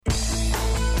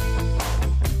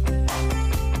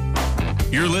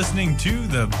You're listening to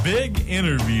The Big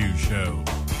Interview Show.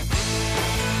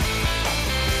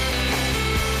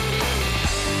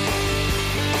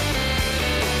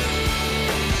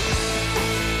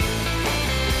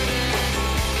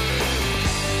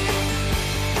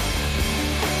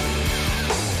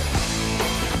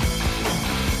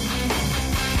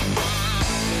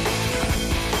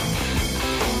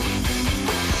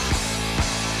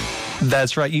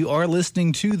 That's right. You are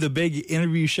listening to The Big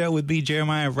Interview Show with me,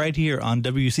 Jeremiah, right here on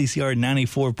WCCR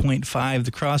 94.5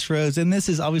 The Crossroads. And this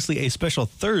is obviously a special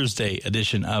Thursday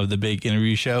edition of The Big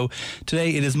Interview Show.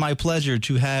 Today, it is my pleasure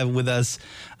to have with us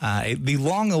the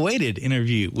long-awaited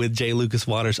interview with J. Lucas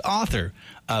Waters, author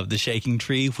of The Shaking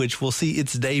Tree, which will see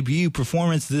its debut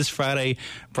performance this Friday,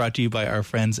 brought to you by our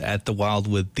friends at the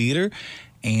Wildwood Theater.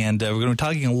 And we're going to be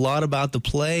talking a lot about the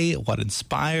play, what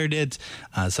inspired it,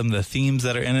 some of the themes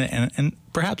that are in it, and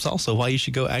perhaps also why you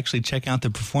should go actually check out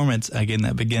the performance. Again,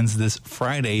 that begins this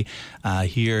Friday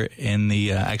here in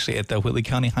the actually at the Whitley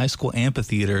County High School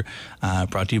Amphitheater,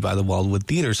 brought to you by the Wildwood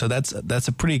Theater. So that's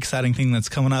a pretty exciting thing that's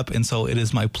coming up. And so it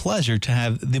is my pleasure to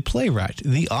have the playwright,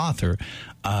 the author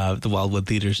of the Wildwood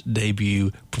Theater's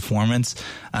debut performance,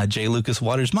 J. Lucas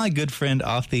Waters, my good friend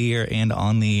off the air and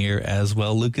on the air as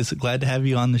well. Lucas, glad to have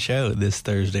you on the show this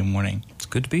Thursday morning. It's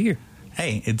good to be here.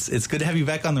 Hey, it's good to have you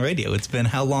back on the radio. It's been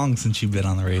how long since you've been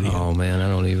on the radio? Oh, man, I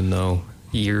don't even know.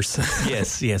 Years.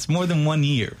 yes, more than 1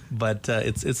 year. But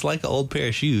it's like an old pair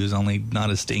of shoes, only not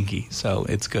as stinky. So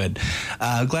it's good.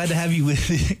 Glad to have you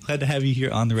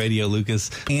here on the radio,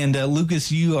 Lucas. And Lucas,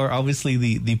 you are obviously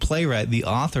the playwright, the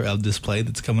author of this play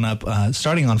that's coming up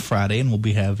starting on Friday, and we'll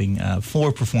be having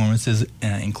 4 performances,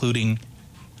 including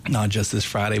not just this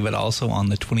Friday, but also on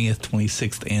the 20th,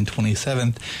 26th, and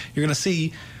 27th. You're going to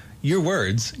see your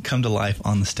words come to life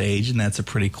on the stage, and that's a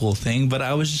pretty cool thing. But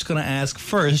I was just going to ask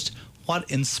first,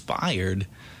 what inspired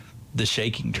The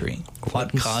Shaking Tree?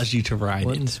 What caused you to write it?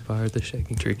 What inspired The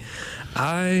Shaking Tree?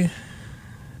 I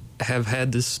have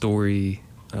had this story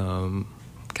kind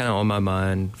of on my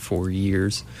mind for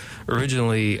years.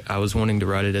 Originally, I was wanting to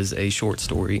write it as a short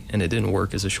story, and it didn't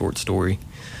work as a short story.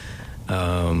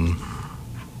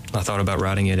 I thought about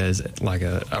writing it as like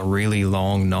a really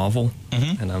long novel,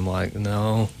 and I'm like,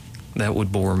 no, that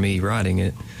would bore me writing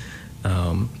it.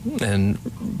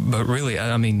 But really,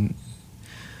 I mean,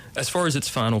 as far as its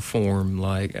final form,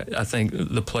 like, I think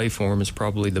the play form is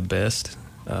probably the best.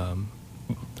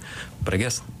 But I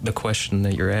guess the question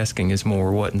that you're asking is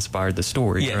more what inspired the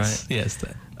story, right? Yes,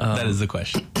 that is the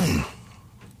question.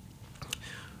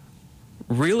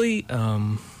 Really,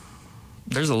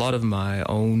 there's a lot of my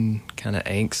own kind of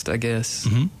angst, I guess,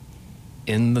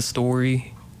 in the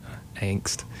story.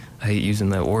 Angst. I hate using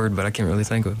that word, but I can't really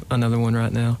think of another one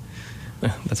right now.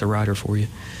 That's a writer for you.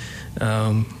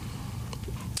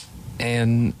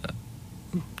 And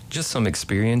just some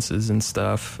experiences and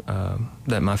stuff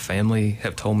that my family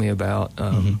have told me about.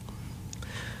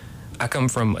 I come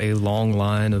from a long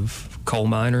line of coal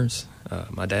miners.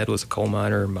 My dad was a coal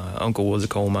miner. My uncle was a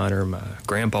coal miner. My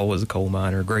grandpa was a coal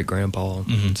miner, great-grandpa,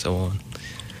 and so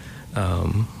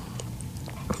on.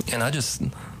 And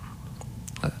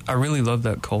I really love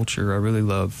that culture. I really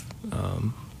love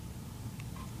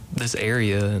this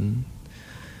area, and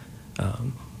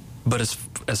but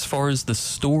as far as the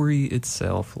story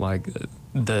itself, like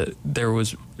there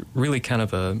was really kind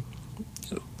of a,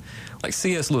 like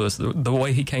C.S. Lewis, the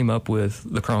way he came up with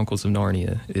the Chronicles of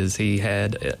Narnia is he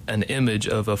had an image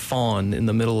of a fawn in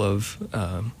the middle of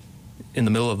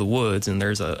the woods, and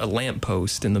there's a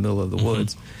lamppost in the middle of the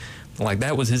woods. Like,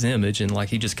 that was his image, and like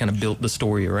he just kind of built the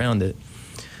story around it.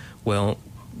 Well,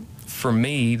 for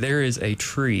me, there is a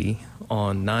tree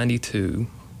on 92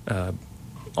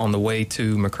 on the way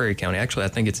to McCreary County. Actually, I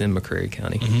think it's in McCreary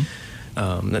County.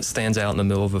 That stands out in the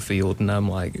middle of a field, and I'm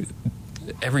like,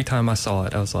 every time I saw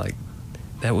it, I was like,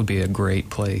 that would be a great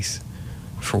place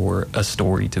for a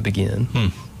story to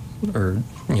begin, or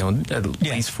at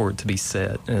least for it to be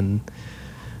set. And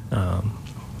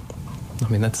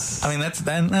that's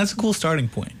a cool starting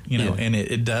point, and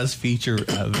it does feature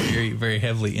very, very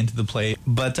heavily into the play.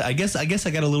 But I guess I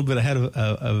got a little bit ahead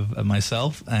of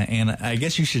myself, and I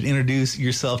guess you should introduce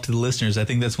yourself to the listeners. I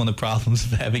think that's one of the problems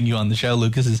of having you on the show,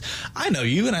 Lucas, is I know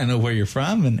you and I know where you're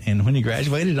from and when you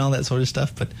graduated and all that sort of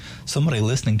stuff, but somebody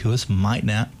listening to us might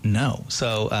not know.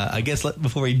 So I guess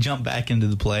before we jump back into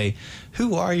the play,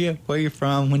 who are you, where you're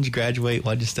from, when did you graduate,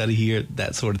 why'd you study here,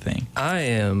 that sort of thing. I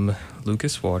am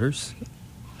Lucas Waters.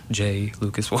 J.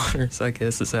 Lucas Waters, I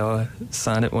guess is how I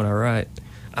sign it when I write.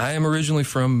 I am originally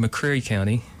from McCreary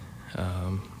County.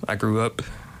 I grew up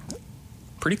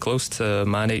pretty close to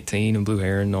Mine 18 and Blue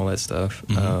Heron and all that stuff.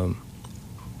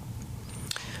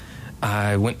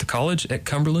 I went to college at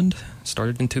Cumberland,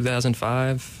 started in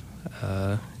 2005,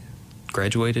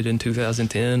 graduated in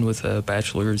 2010 with a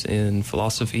bachelor's in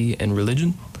philosophy and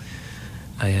religion.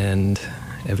 And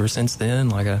ever since then,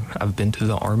 like I've been to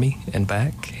the Army and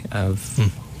back.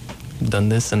 I've done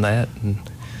this and that, and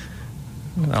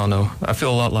I don't know. I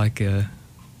feel a lot like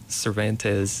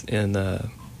Cervantes in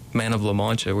Man of La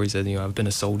Mancha, where he said, I've been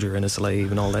a soldier and a slave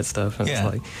and all that stuff. And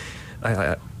yeah. It's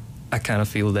like I kind of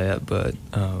feel that, but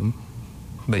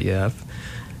yeah,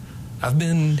 I've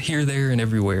been here, there, and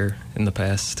everywhere in the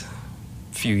past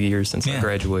few years since I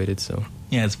graduated. So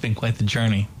yeah, it's been quite the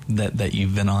journey that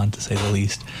you've been on, to say the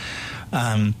least.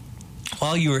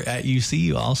 While you were at UC,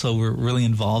 you also were really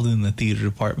involved in the theater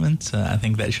department. I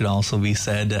think that should also be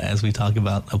said as we talk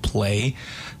about a play.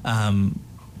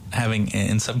 Having,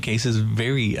 in some cases,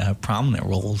 very prominent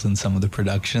roles in some of the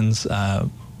productions.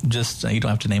 You don't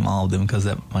have to name all of them because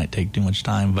that might take too much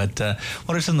time. But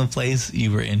what are some of the plays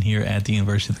you were in here at the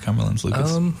University of the Cumberlands,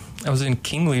 Lucas? I was in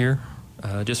King Lear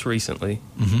just recently.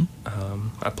 Mm-hmm.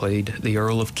 I played the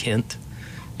Earl of Kent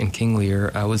in King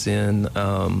Lear. I was in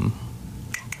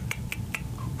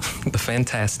The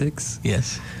Fantastics.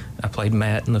 Yes. I played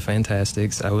Matt in The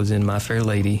Fantastics. I was in My Fair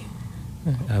Lady.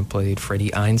 I played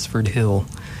Freddie Eynsford Hill.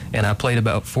 And I played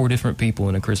about 4 different people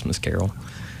in A Christmas Carol.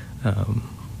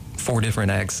 4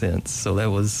 different accents. So that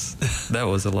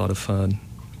was a lot of fun.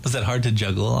 Was that hard to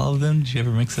juggle all of them? Did you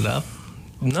ever mix it up?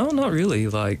 No, not really.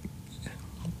 Like,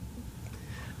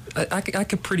 I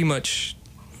could pretty much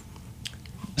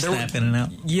snap in and out.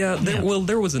 Yeah,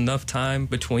 there was enough time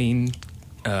between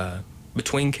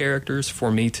characters for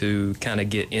me to kind of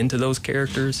get into those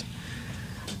characters.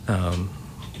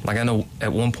 Like, I know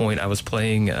at one point I was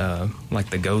playing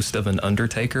like the ghost of an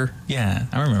undertaker. Yeah,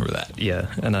 I remember that. Yeah,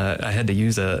 and I had to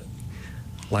use a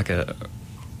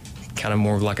kind of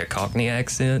more of like a Cockney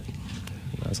accent.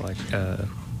 I was like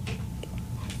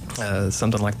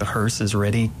something like the hearse is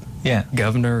ready,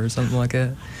 governor, or something like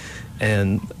that.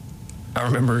 And I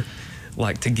remember,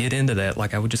 like, to get into that,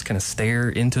 like, I would just kind of stare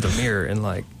into the mirror and,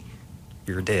 like,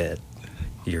 you're dead,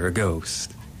 you're a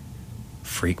ghost,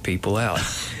 freak people out.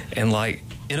 And, like,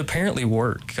 it apparently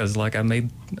worked because, like, I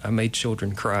made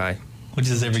children cry, which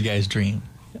is every guy's dream,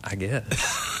 I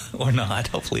guess. Or not,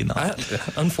 hopefully not.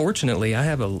 Unfortunately, I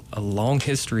have a long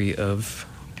history of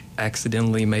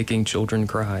accidentally making children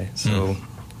cry. So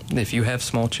if you have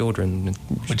small children,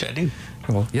 which I do,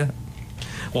 well, yeah.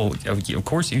 Well, of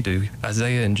course you do.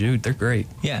 Isaiah and Jude, they're great.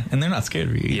 Yeah, and they're not scared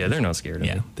of you either. Yeah, they're not scared of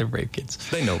me. They're brave kids.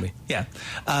 They know me. Yeah.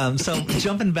 So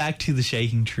jumping back to The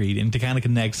Shaking Tree, and to kind of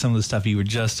connect some of the stuff you were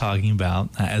just talking about,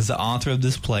 as the author of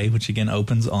this play, which again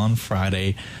opens on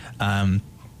Friday,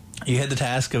 you had the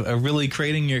task of really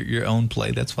creating your own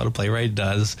play. That's what a playwright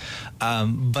does.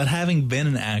 But having been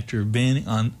an actor,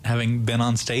 having been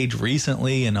on stage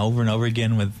recently and over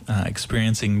again with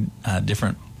experiencing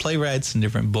different playwrights and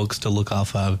different books to look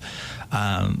off of,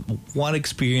 what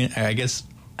experience, I guess,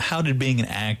 how did being an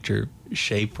actor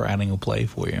shape writing a play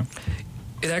for you?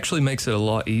 It actually makes it a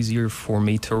lot easier for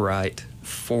me to write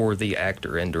for the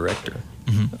actor and director.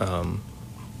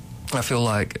 Mm-hmm. I feel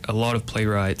like a lot of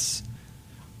playwrights,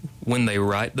 when they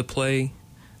write the play,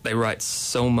 they write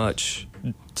so much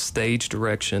stage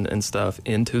direction and stuff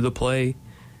into the play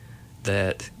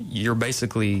that you're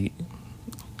basically,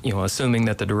 assuming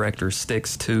that the director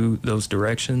sticks to those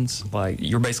directions, like,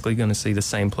 you're basically going to see the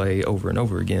same play over and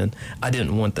over again. I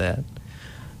didn't want that.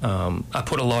 I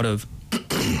put a lot of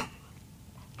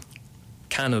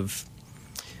kind of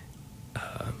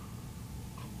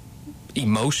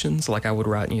emotions, like I would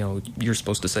write, you're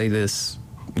supposed to say this,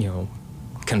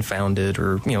 confounded,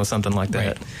 or something like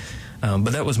that. Right.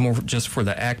 But that was more just for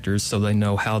the actors, so they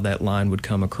know how that line would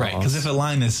come across. Right, because if a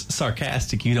line is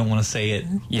sarcastic, you don't want to say it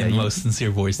in the most sincere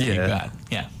voice that you've got.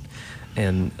 Yeah.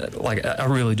 And like, I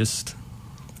really just,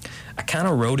 I kind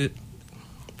of wrote it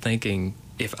thinking,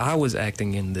 if I was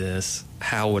acting in this,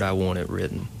 how would I want it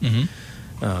written?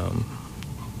 Mm-hmm.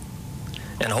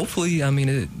 And hopefully, I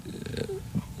mean,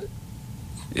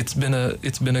 it's been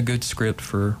a good script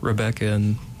for Rebecca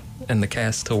and the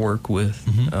cast to work with.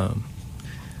 Mm-hmm.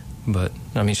 But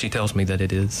I mean, she tells me that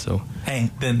it is. So hey,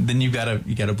 then you gotta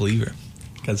believe her,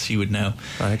 because she would know.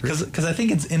 I agree. Because I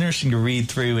think it's interesting to read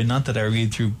through, and not that I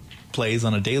read through plays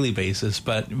on a daily basis,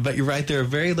 but you're right. There are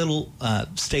very little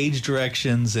stage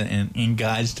directions and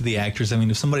guides to the actors. I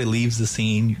mean, if somebody leaves the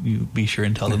scene, you be sure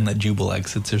and tell them that Jubal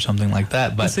exits or something like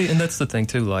that. But see, and that's the thing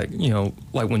too. Like,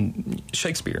 like when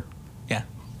Shakespeare. Yeah.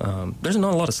 There's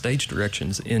not a lot of stage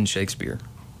directions in Shakespeare.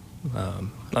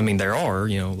 I mean, there are,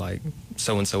 like,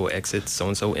 so-and-so exits,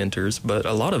 so-and-so enters, but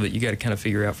a lot of it you got to kind of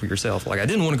figure out for yourself. Like, I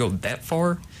didn't want to go that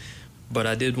far, but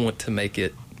I did want to make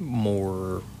it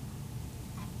more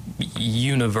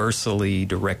universally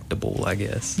directable, I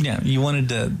guess. Yeah, you wanted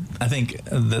to, I think,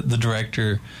 the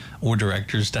director or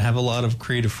directors to have a lot of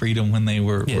creative freedom when they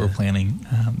were planning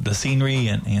the scenery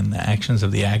and the actions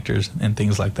of the actors and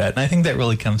things like that. And I think that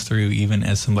really comes through even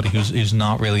as somebody who's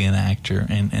not really an actor.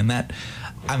 And that,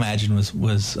 I imagine,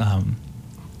 was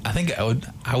I think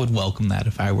I would welcome that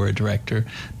if I were a director,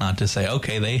 not to say,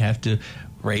 okay, they have to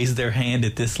raise their hand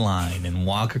at this line and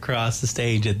walk across the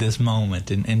stage at this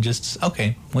moment, and just,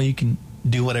 okay, well, you can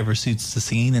do whatever suits the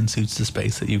scene and suits the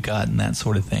space that you've got and that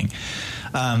sort of thing.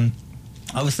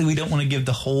 Obviously, we don't want to give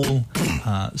the whole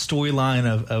storyline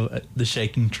of the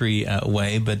Shaking Tree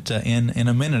away, but in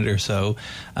a minute or so,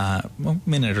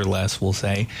 minute or less, we'll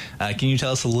say, can you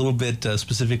tell us a little bit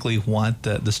specifically what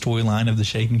the storyline of the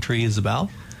Shaking Tree is about?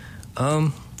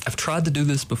 I've tried to do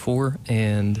this before,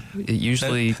 and it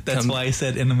usually that's why I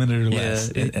said in a minute or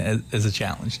less as a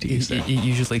challenge to you. It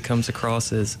usually comes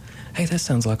across as, hey, that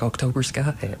sounds like October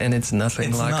Sky, and it's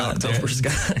nothing like October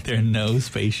Sky. There are no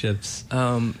spaceships.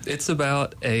 It's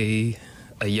about a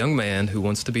young man who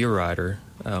wants to be a writer,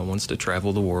 wants to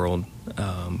travel the world,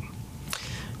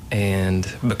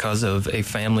 and because of a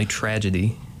family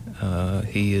tragedy,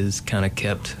 he is kind of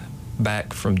kept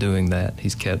back from doing that.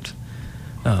 He's kept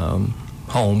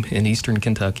home in eastern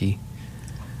Kentucky.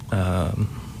 And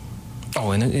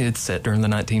it's set during the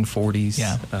 1940s.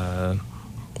 Yeah.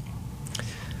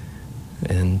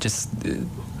 And just,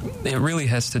 it really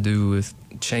has to do with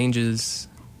changes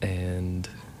and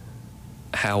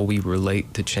how we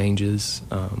relate to changes,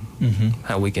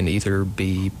 how we can either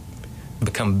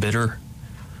become bitter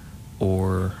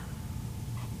or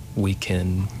we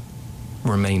can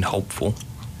remain hopeful.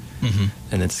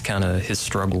 And it's kind of his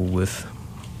struggle with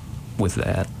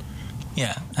that.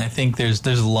 Yeah, I think there's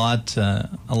a lot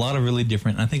of really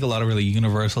different, I think a lot of really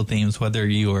universal themes, whether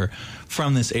you are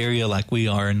from this area like we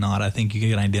are or not. I think you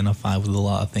can identify with a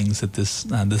lot of things that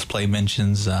this play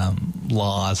mentions,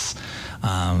 loss,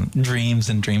 dreams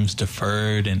and dreams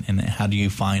deferred, and how do you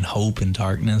find hope in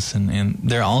darkness, and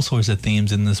there are all sorts of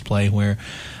themes in this play where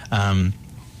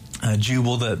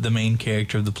Jubal, the main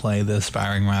character of the play, the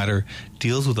aspiring writer,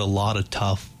 deals with a lot of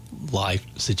tough life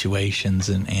situations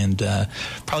and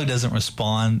probably doesn't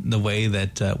respond the way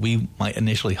that we might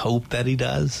initially hope that he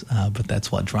does, but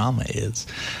that's what drama is.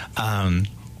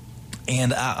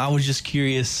 And I was just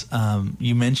curious,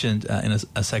 you mentioned in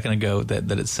a second ago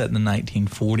that it's set in the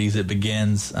 1940s. It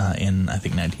begins in, I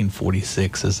think,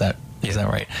 1946. Is that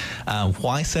right?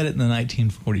 Why set it in the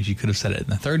 1940s? You could have set it in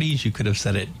the 30s. You could have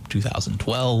set it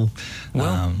 2012,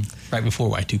 right before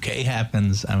Y2K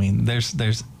happens. I mean, there's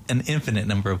an infinite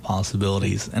number of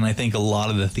possibilities, and I think a lot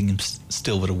of the themes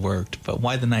still would have worked. But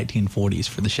why the 1940s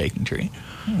for the Shaking Tree?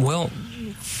 Well,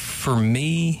 for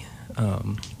me,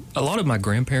 a lot of my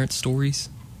grandparents' stories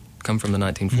come from the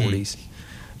 1940s.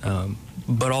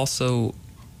 But also,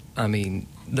 I mean,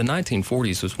 the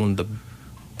 1940s was one of the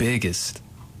biggest,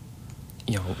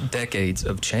 decades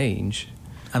of change.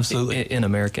 Absolutely. In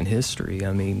American history.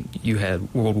 I mean, you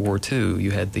had World War II,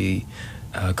 you had the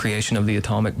creation of the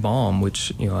atomic bomb,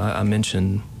 which I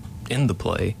mentioned in the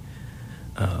play,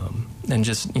 and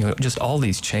just all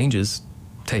these changes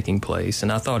taking place.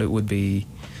 And I thought it would be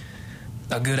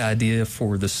a good idea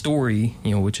for the story,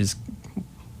 which is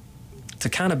to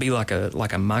kind of be like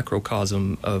a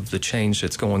microcosm of the change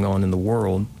that's going on in the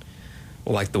world.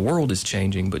 Like the world is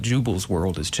changing, but Jubal's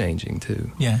world is changing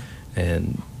too. Yeah,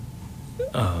 and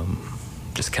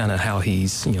just kind of how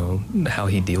he's how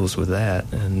he deals with that.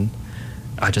 And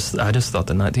I just thought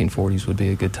the 1940s would be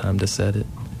a good time to set it.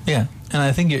 Yeah, and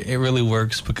I think it really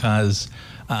works because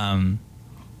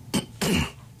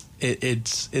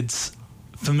it's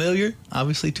familiar,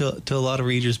 obviously, to a lot of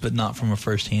readers, but not from a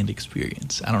first-hand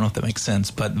experience. I don't know if that makes sense,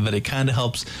 but it kind of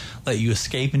helps let you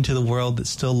escape into the world that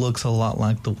still looks a lot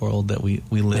like the world that we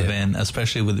live in,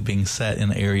 especially with it being set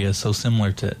in an area so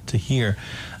similar to here.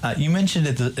 You mentioned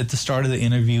at the start of the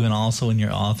interview and also in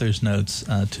your author's notes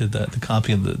to the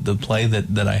copy of the play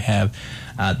that I have,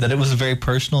 that it was a very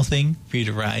personal thing for you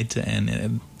to write,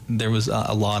 and there was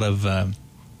a lot of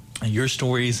your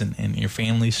stories and your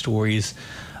family stories,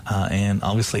 and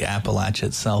obviously Appalachia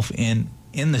itself in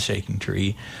the Shaking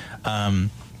Tree.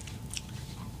 And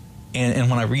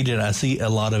when I read it, I see a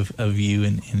lot of you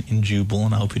in Jubal,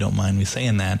 and I hope you don't mind me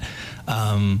saying that.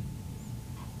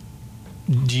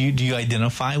 Do you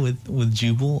identify with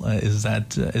Jubal? Is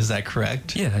that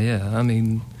correct? Yeah. I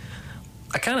mean,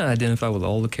 I kind of identify with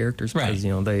all the characters because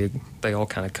they all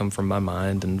kind of come from my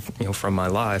mind and from my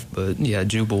life. But yeah,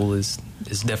 Jubal is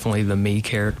definitely the me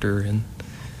character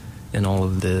in all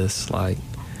of this. Like,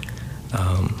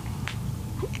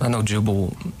 I know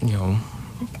Jubal,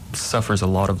 suffers a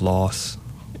lot of loss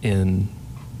and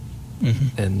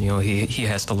he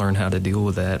has to learn how to deal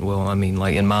with that. Well, I mean,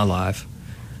 like in my life,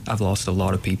 I've lost a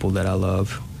lot of people that I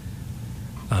love,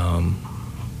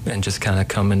 and just kind of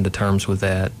coming to terms with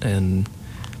that. And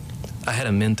I had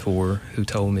a mentor who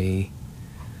told me,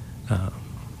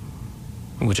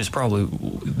 this is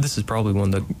probably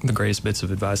one of the greatest bits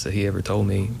of advice that he ever told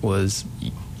me, was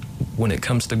when it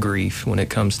comes to grief, when it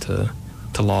comes to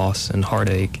loss and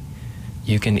heartache,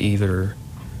 you can either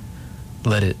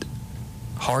let it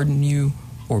harden you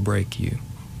or break you.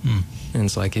 And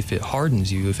it's like, if it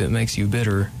hardens you, if it makes you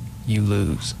bitter, you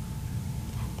lose.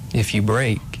 If you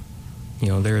break,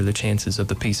 there are the chances of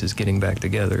the pieces getting back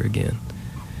together again.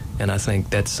 And I think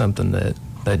that's something that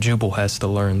Jubal has to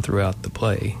learn throughout the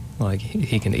play. Like,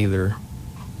 he can either,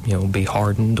 be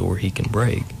hardened or he can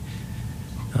break.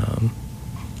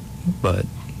 But,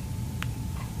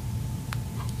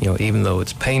 even though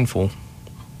it's painful,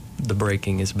 the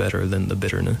breaking is better than the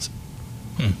bitterness.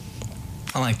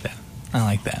 I like that.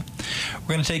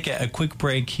 We're going to take a quick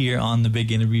break here on the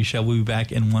Big Interview Show. We'll be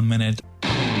back in 1 minute.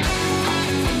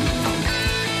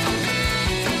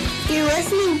 You're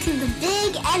listening to the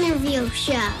Big Interview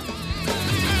Show.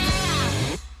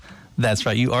 That's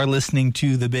right. You are listening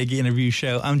to the Big Interview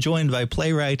Show. I'm joined by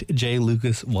playwright J.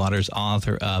 Lucas Waters,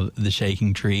 author of The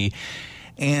Shaking Tree.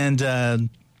 And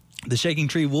The Shaking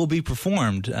Tree will be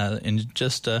performed in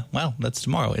just, that's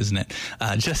tomorrow, isn't it?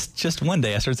 Just one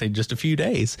day. I started to say just a few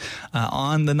days.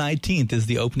 On the 19th is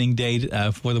the opening date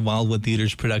for the Wildwood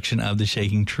Theater's production of The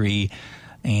Shaking Tree.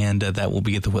 And that will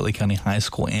be at the Whitley County High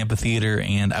School Amphitheater.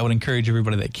 And I would encourage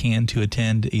everybody that can to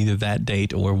attend either that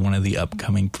date or one of the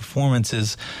upcoming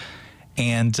performances.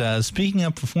 And speaking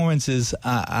of performances,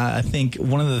 I think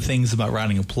one of the things about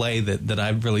writing a play that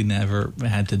I've really never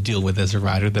had to deal with as a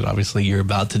writer, that obviously you're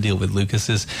about to deal with, Lucas,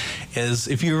 is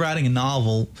if you're writing a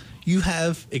novel, you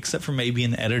have, except for maybe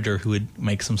an editor who would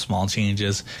make some small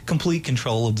changes, complete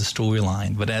control of the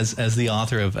storyline. But as the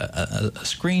author of a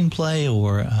screenplay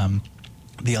or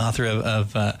the author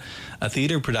of a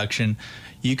theater production,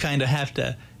 you kind of have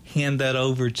to hand that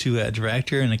over to a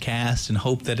director and a cast and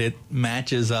hope that it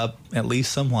matches up at least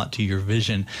somewhat to your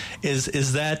vision.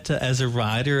 Is that, as a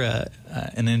writer,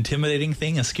 an intimidating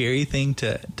thing, a scary thing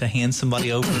to hand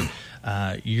somebody over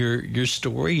your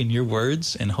story and your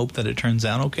words and hope that it turns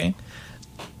out okay?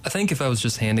 I think if I was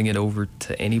just handing it over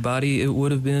to anybody, it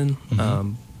would have been.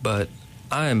 But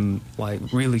I'm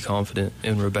really confident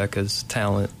in Rebecca's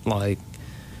talent.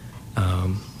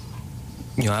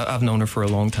 I've known her for a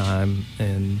long time,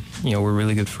 and we're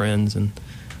really good friends, and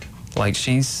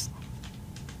she's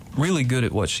really good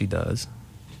at what she does.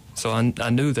 So I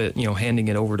knew that handing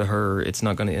it over to her, it's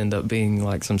not going to end up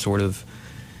being some sort of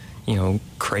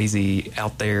crazy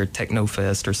out there techno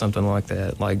fest or something like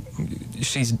that.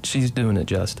 She's doing it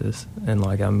justice, and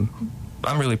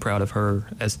I'm really proud of her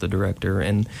as the director,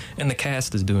 and the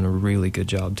cast is doing a really good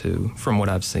job too, from what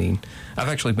I've seen. I've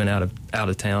actually been out of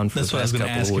town for the past couple of weeks. That's what I was going to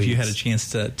ask, if you had a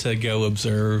chance to go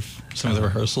observe some of the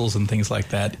rehearsals and things like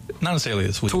that. Not necessarily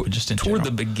this week, but just in general. Toward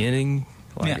the beginning,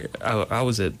 I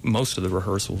was at most of the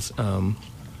rehearsals.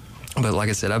 But like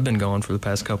I said, I've been gone for the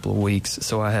past couple of weeks,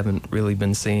 so I haven't really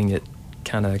been seeing it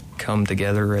kind of come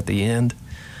together at the end.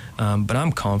 But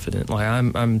I'm confident.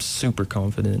 I'm super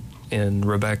confident in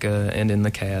Rebecca and in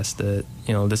the cast that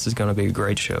this is going to be a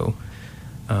great show,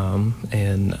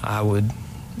 and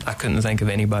I couldn't think of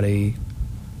anybody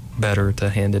better to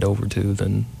hand it over to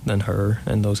than her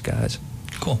and those guys.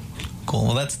 Cool.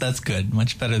 Well, that's good.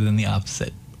 Much better than the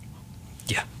opposite.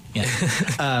 Yeah.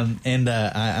 And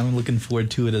I'm looking forward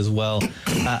to it as well.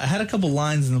 I had a couple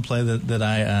lines in the play that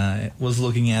I was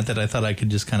looking at that I thought I could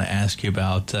just kind of ask you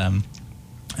about.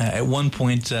 At one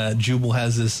point, Jubal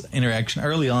has this interaction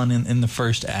early on in the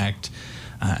first act.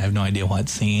 I have no idea what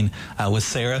scene, with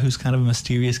Sarah, who's kind of a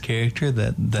mysterious character.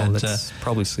 That's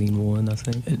probably scene one, I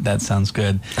think. That sounds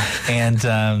good.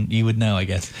 And you would know, I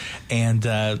guess. And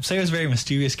Sarah's a very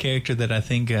mysterious character that I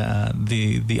think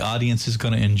the audience is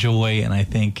going to enjoy. And I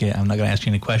think I'm not going to ask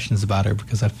you any questions about her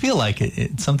because I feel like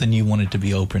it's something you wanted to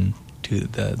be open to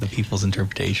the people's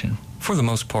interpretation. For the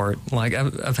most part,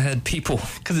 I've had people,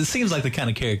 because it seems like the kind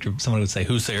of character someone would say,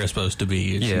 "Who's Sarah supposed to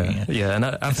be?" Yeah, and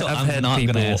I've had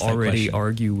people already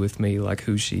argue with me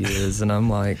who she is, and I'm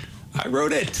like, I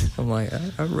wrote it. I'm like,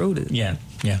 I wrote it. Yeah.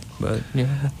 But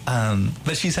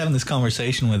but she's having this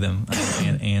conversation with him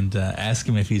and ask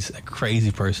him if he's a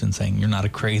crazy person, saying, "You're not a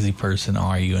crazy person,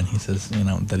 are you?" And he says,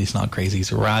 that he's not crazy.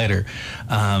 He's a writer.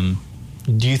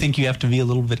 Do you think you have to be a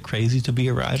little bit crazy to be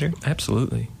a writer?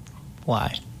 Absolutely.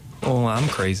 Why? Well, I'm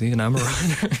crazy and I'm a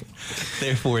writer.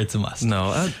 Therefore, it's a must.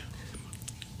 No,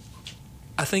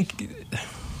 I think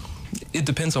it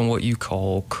depends on what you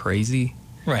call crazy.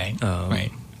 Right.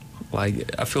 Right.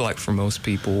 Like, I feel like for most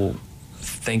people,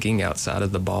 thinking outside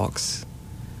of the box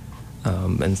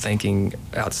and thinking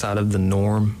outside of the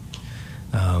norm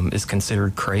is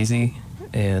considered crazy.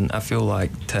 And I feel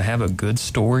like to have a good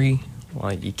story,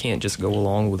 like, you can't just go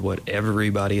along with what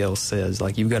everybody else says.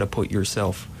 Like, you've got to put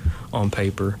yourself on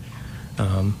paper.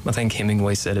 I think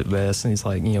Hemingway said it best, and he's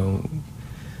like, you know,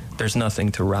 there's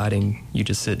nothing to writing. You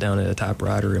just sit down at a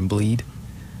typewriter and bleed.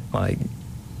 Like,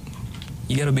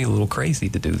 you got to be a little crazy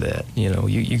to do that. You know,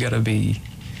 you got to be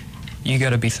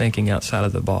thinking outside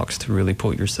of the box to really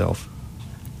put yourself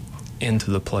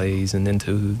into the plays and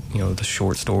into, you know, the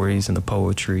short stories and the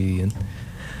poetry and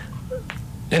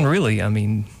really, I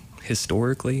mean,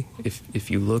 historically,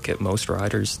 if you look at most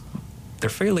writers, they're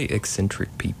fairly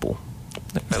eccentric people.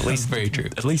 At least very true.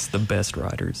 At least the best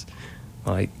writers.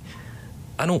 Like,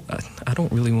 I don't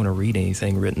really want to read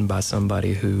anything written by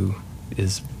somebody who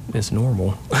is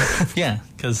normal. Yeah,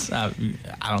 because I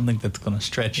don't think that's going to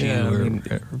stretch you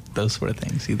or those sort of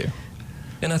things either.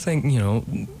 And I think, you know,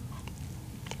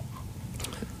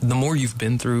 the more you've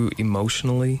been through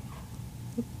emotionally,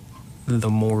 the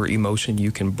more emotion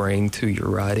you can bring to your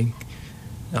writing.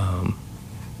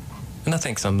 And I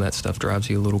think some of that stuff drives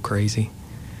you a little crazy.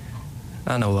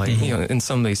 I know, like, you know, in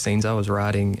some of these scenes I was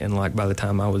writing, and, like, by the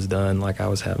time I was done, like, I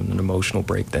was having an emotional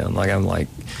breakdown. Like, I'm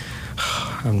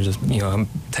just, you know, I'm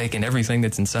taking everything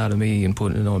that's inside of me and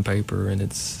putting it on paper, and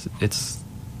it's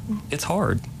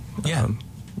hard. Yeah.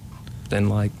 And,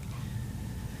 like,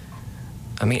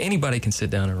 I mean, anybody can sit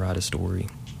down and write a story,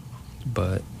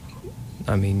 but,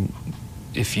 I mean,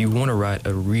 if you want to write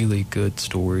a really good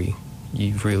story,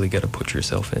 you've really got to put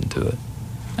yourself into it.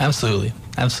 Absolutely.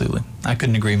 Absolutely. I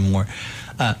couldn't agree more.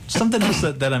 Something else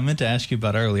that I meant to ask you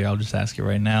about earlier, I'll just ask you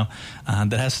right now,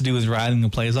 that has to do with writing the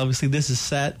plays. Obviously, this is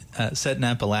set in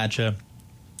Appalachia,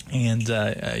 and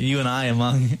you and I,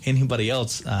 among anybody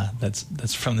else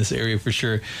that's from this area for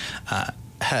sure,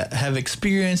 have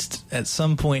experienced at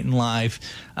some point in life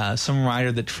some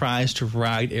writer that tries to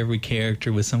write every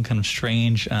character with some kind of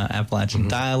strange Appalachian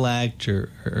dialect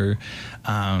or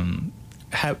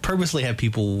purposely have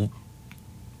people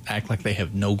act like they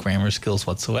have no grammar skills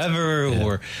whatsoever,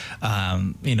 or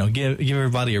you know, give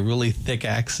everybody a really thick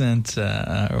accent,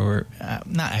 or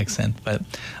not accent, but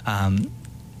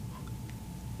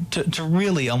to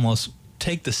really almost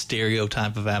take the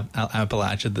stereotype of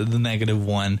Appalachia, the negative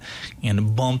one,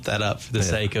 and bump that up for the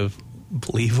sake of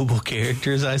believable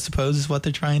characters, I suppose, is what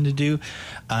they're trying to do.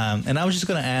 And I was just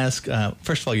going to ask,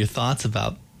 first of all, your thoughts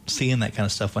about seeing that kind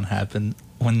of stuff when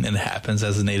it happens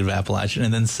as a native Appalachian,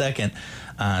 and then second,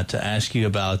 to ask you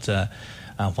about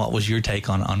what was your take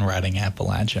on writing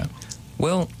Appalachia?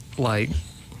 Well, like,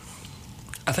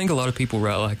 I think a lot of people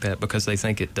write like that because they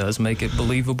think it does make it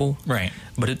believable. Right.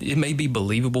 But it may be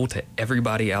believable to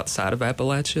everybody outside of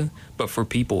Appalachia, but for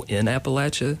people in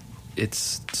Appalachia,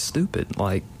 it's stupid.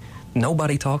 Like,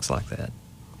 nobody talks like that.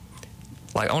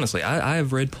 Like, honestly, I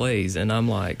have read plays, and I'm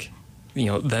like, you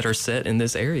know, that are set in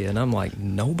this area, and I'm like,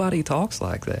 nobody talks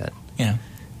like that. Yeah.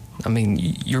 I mean,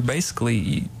 you're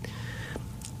basically...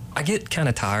 I get kind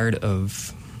of tired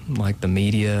of, like, the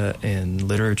media and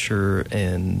literature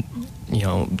and, you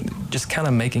know, just kind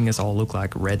of making us all look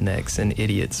like rednecks and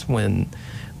idiots when,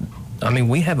 I mean,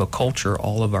 we have a culture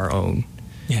all of our own.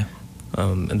 Yeah.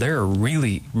 And they're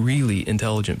really, really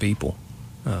intelligent people.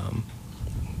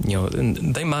 You know,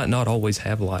 and they might not always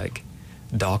have, like,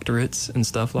 doctorates and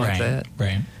stuff like that.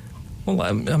 Right. Well,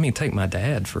 I mean, take my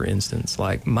dad, for instance.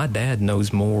 Like, my dad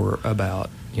knows more about,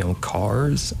 you know,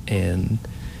 cars and,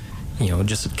 you know,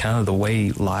 just kind of the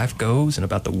way life goes and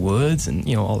about the woods and,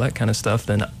 you know, all that kind of stuff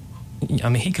than, I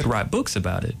mean, he could write books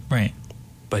about it. Right.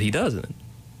 But he doesn't.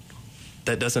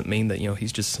 That doesn't mean that, you know,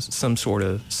 he's just some sort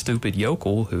of stupid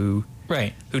yokel who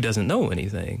doesn't know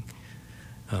anything.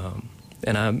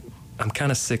 And I'm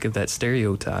kind of sick of that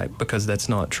stereotype because that's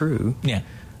not true. Yeah.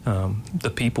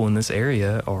 The people in this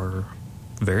area are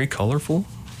very colorful.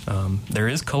 There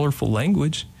is colorful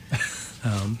language.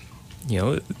 You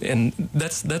know, and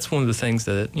that's one of the things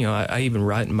that, you know, I even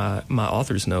write in my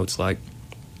author's notes. Like,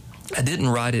 I didn't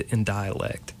write it in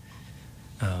dialect,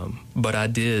 but I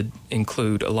did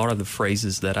include a lot of the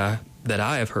phrases that I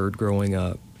have heard growing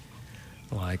up,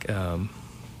 like,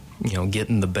 you know,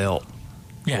 getting the belt,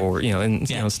 or, you know, and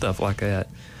you know, stuff like that.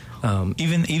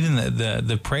 Even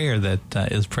the prayer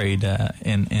that is prayed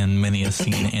in many a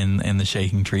scene in the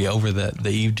Shaking Tree over the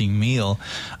evening meal,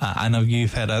 I know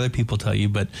you've had other people tell you,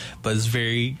 but it's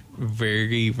very,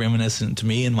 very reminiscent to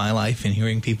me in my life in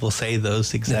hearing people say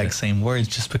those exact same words,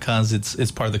 just because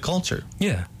it's part of the culture.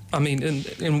 Yeah. I mean,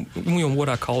 and what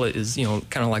I call it is,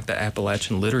 kind of like the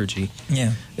Appalachian liturgy.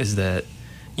 Yeah. Is that,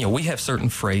 we have certain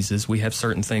phrases, we have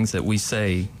certain things that we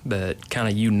say that kind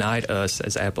of unite us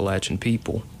as Appalachian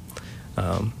people.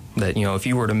 That, if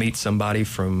you were to meet somebody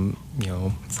from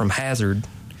Hazard,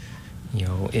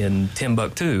 in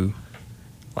Timbuktu,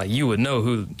 like, you would know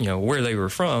who, where they were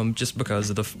from just because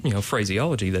of the,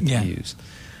 phraseology that they used.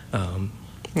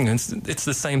 It's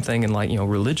the same thing in, like,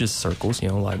 religious circles,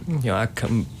 I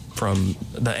come from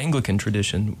the Anglican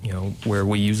tradition, where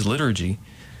we use liturgy,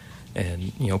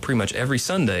 and, pretty much every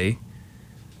Sunday,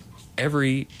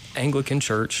 every Anglican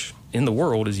church in the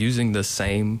world is using the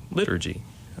same liturgy.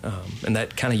 And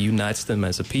that kind of unites them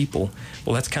as a people.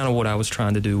 Well, that's kind of what I was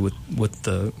trying to do with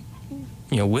the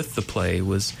play,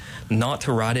 was not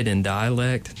to write it in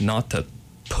dialect, not to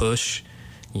push,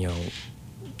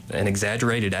 an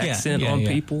exaggerated accent on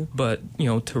people, but,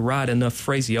 to write enough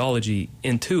phraseology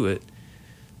into it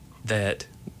that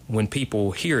when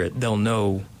people hear it, they'll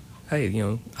know,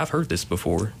 hey, I've heard this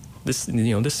before. This,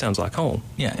 this sounds like home.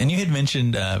 Yeah, and you had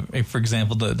mentioned, for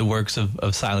example, the works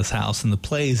of Silas House and the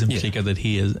plays in particular that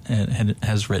he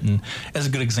has written as a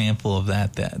good example of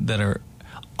that are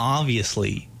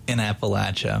obviously in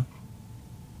Appalachia,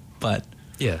 but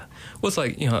well, it's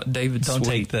like David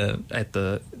Sweet at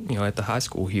the high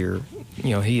school here.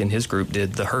 He and his group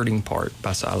did The Hurting Part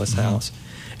by Silas House,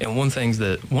 and one of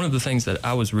the things that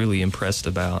I was really impressed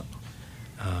about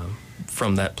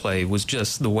from that play was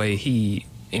just the way he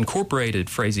incorporated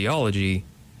phraseology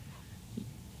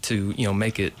to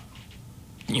make it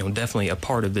definitely a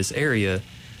part of this area,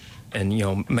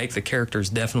 and make the characters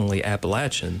definitely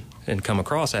Appalachian and come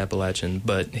across Appalachian,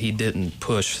 but he didn't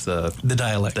push the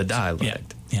dialect.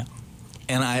 Yeah.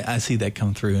 And I see that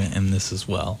come through in this as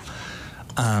well.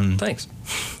 Thanks.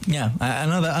 Yeah, I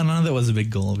know that was a big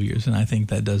goal of yours, and I think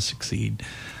that does succeed.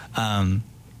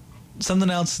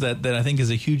 Something else that I think is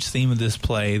a huge theme of this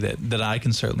play that I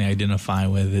can certainly identify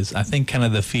with is, I think, kind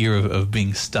of the fear of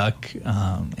being stuck,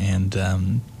 and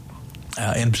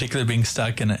in particular being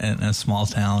stuck in a small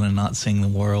town and not seeing the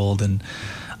world, and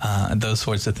those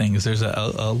sorts of things. There's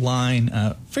a line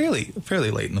fairly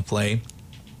late in the play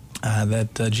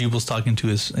that Jubal's talking to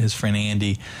his friend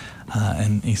Andy,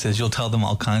 and he says, "You'll tell them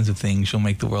all kinds of things. You'll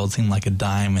make the world seem like a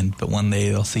diamond, but one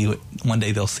day they'll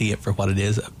see it for what it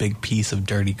is, a big piece of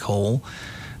dirty coal."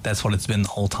 That's what it's been the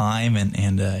whole time.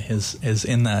 And his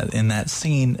in that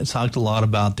scene, it talked a lot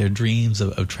about their dreams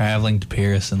of traveling to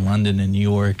Paris and London and New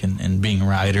York and being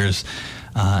writers,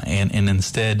 and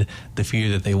instead the fear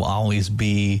that they will always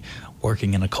be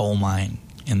working in a coal mine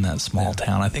in that small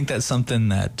town. I think that's something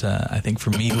that I think for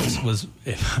me was,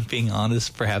 if I'm being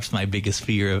honest, perhaps my biggest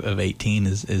fear of 18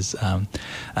 is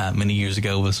many years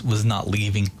ago was not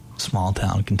leaving small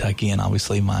town Kentucky, and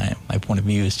obviously my point of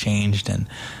view has changed, and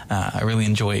I really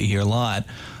enjoy it here a lot,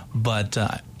 but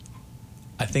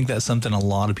I think that's something a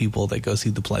lot of people that go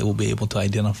see the play will be able to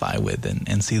identify with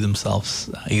and see themselves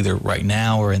either right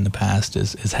now or in the past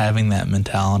as having that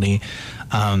mentality.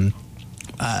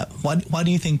 Why do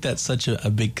you think that's such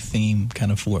a big theme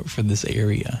kind of for this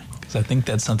area? Because I think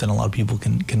that's something a lot of people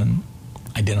can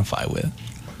identify with.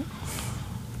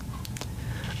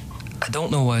 I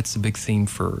don't know why it's a big theme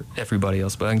for everybody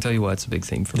else, but I can tell you why it's a big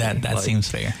theme for me. That seems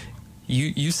fair.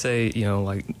 You say,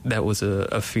 like, that was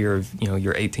a fear of,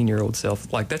 your 18-year-old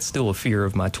self. Like, that's still a fear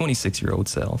of my 26-year-old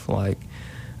self. Like,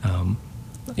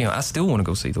 I still want to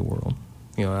go see the world.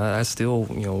 I still,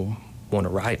 want to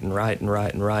write and write and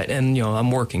write and write. And,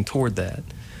 I'm working toward that.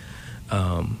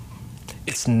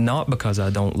 It's not because I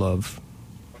don't love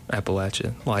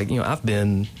Appalachia. Like, I've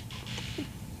been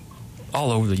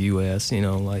all over the U.S.,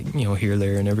 here,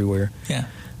 there, and everywhere. Yeah.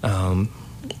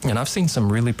 And I've seen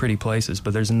some really pretty places,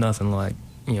 but there's nothing like,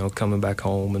 coming back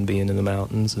home and being in the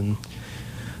mountains. And,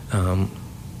 some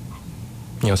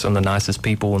of the nicest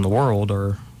people in the world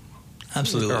are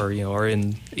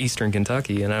in eastern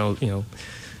Kentucky. And I don't,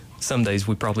 some days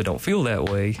we probably don't feel that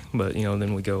way, but,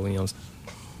 then we go,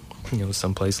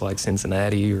 someplace like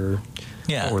Cincinnati or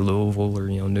Louisville or,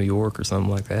 New York or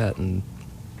something like that. And,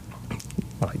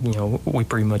 like, we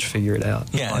pretty much figure it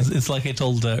out. Yeah, it's like I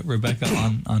told Rebecca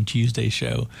on Tuesday's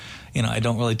show. I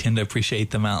don't really tend to appreciate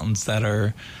the mountains that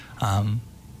are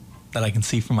that I can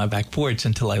see from my back porch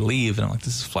until I leave, and I'm like,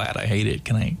 this is flat. I hate it.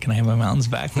 Can I have my mountains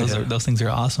back? Those things are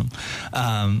awesome.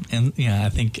 And I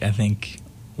think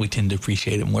we tend to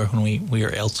appreciate it more when we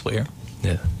are elsewhere.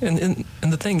 Yeah, and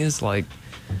the thing is, like,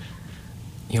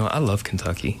 you know, I love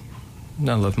Kentucky, and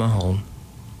I love my home,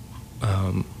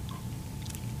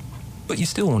 but you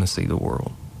still want to see the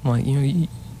world. Like, you know,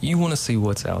 you want to see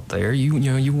what's out there. You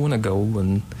know, you want to go,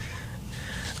 and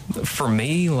for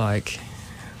me, like,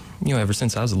 you know, ever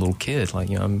since I was a little kid, like,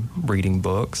 you know, I'm reading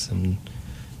books and,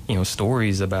 you know,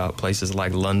 stories about places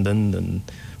like London and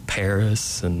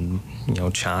Paris and, you know,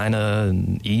 China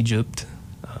and Egypt.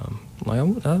 Like, I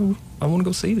want to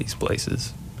go see these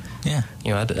places. Yeah.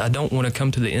 You know, I don't want to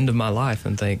come to the end of my life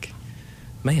and think,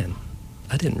 man,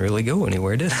 I didn't really go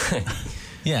anywhere, did I?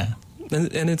 Yeah.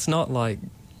 And it's not like,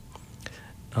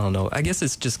 I don't know, I guess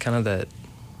it's just kind of that,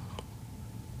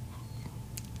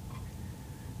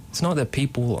 it's not that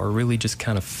people are really just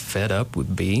kind of fed up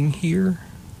with being here,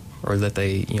 or that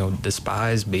they, you know,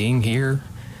 despise being here.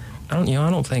 I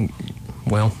don't think,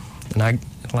 well, and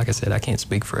like I said, I can't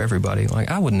speak for everybody.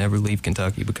 Like, I would never leave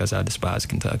Kentucky because I despise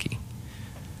Kentucky.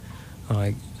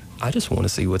 Like, I just want to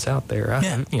see what's out there.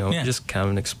 Just kind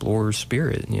of an explorer's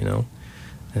spirit, you know.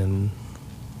 And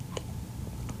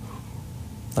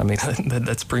I mean,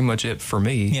 that's pretty much it for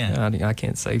me. Yeah. I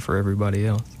can't say for everybody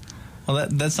else. Well,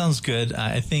 that sounds good.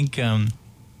 I think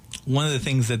one of the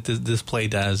things that this play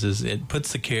does is it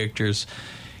puts the characters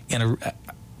in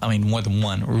more than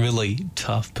one really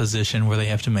tough position where they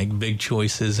have to make big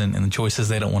choices, and the choices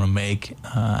they don't want to make,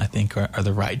 I think, are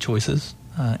the right choices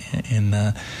in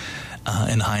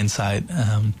hindsight.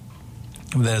 That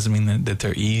doesn't mean that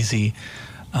they're easy.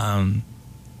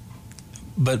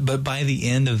 But by the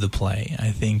end of the play, I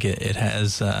think it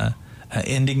has an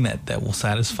ending that will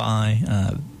satisfy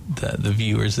the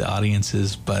viewers, the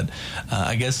audiences. But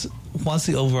I guess what's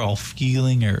the overall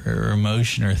feeling or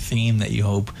emotion or theme that you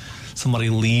hope somebody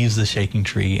leaves the Shaking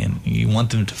Tree and you want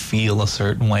them to feel a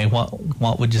certain way?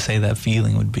 What would you say that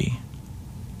feeling would be?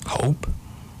 Hope.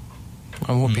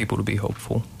 I want people to be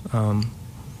hopeful.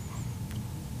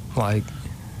 Like,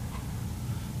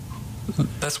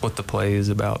 that's what the play is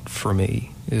about for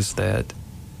me, is that,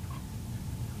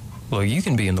 well, you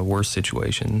can be in the worst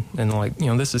situation, and, like, you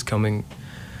know, this is coming,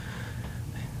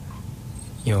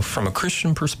 you know, from a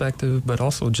Christian perspective, but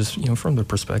also just, you know, from the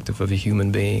perspective of a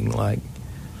human being. Like,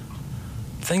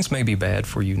 things may be bad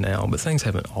for you now, but things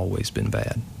haven't always been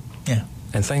bad. Yeah.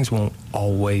 And things won't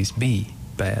always be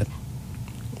bad.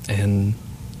 And,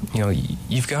 you know,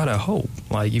 you've got to hope.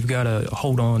 Like, you've got to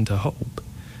hold on to hope.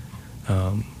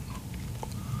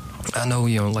 I know,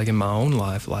 you know, like in my own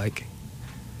life, like,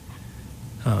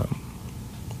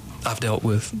 I've dealt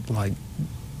with, like,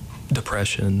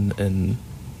 depression and,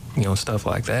 you know, stuff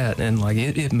like that. And, like,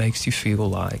 it makes you feel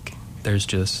like there's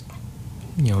just,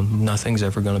 you know, nothing's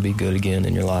ever going to be good again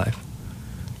in your life.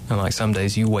 And, like, some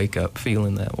days you wake up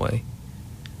feeling that way.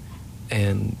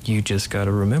 And you just got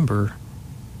to remember,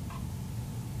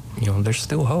 you know, there's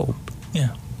still hope.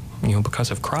 Yeah. You know,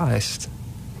 because of Christ,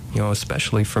 you know,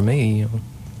 especially for me, you know,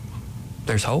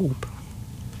 there's hope.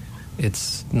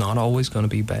 It's not always going to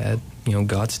be bad. You know,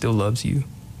 God still loves you.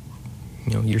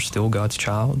 You know, you're still God's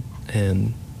child,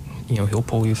 and, you know, He'll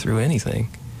pull you through anything.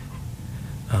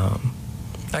 I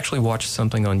actually watched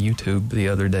something on YouTube the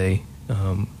other day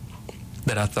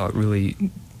that I thought really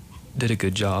did a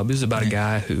good job. It was about a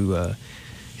guy who,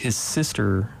 his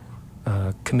sister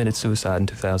committed suicide in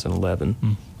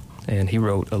 2011, and he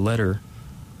wrote a letter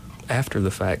after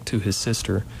the fact to his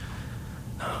sister,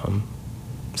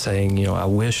 saying, you know, I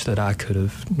wish that I could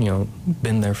have, you know,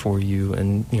 been there for you,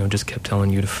 and, you know, just kept telling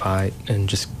you to fight, and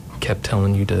just kept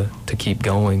telling you to keep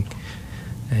going.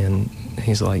 And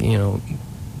he's like, you know,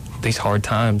 these hard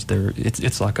times,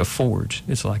 it's like a forge.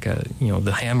 It's like a, you know,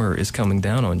 the hammer is coming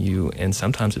down on you, and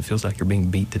sometimes it feels like you're being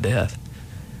beat to death.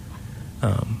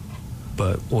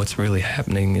 But what's really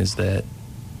happening is that,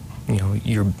 you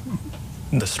know,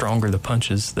 the stronger the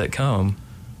punches that come,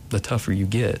 the tougher you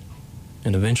get,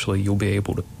 and eventually you'll be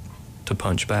able to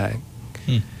punch back.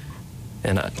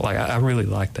 And I really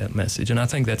like that message, and I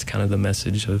think that's kind of the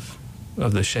message of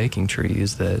the Shaking Tree,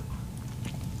 is that,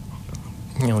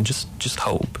 you know, just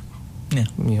hope. Yeah.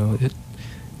 You know,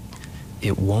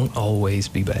 it won't always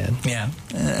be bad. Yeah,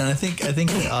 and I think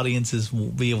the audiences will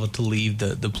be able to leave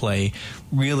the play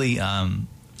really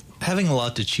having a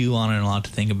lot to chew on and a lot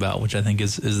to think about, which I think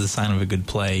is the sign of a good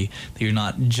play. That you're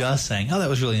not just saying, "Oh, that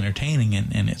was really entertaining,"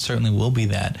 and it certainly will be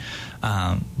that,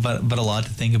 but a lot to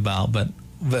think about. But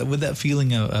with that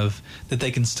feeling of that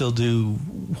they can still do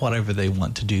whatever they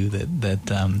want to do.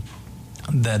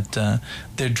 That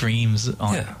their dreams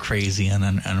aren't crazy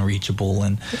and unreachable.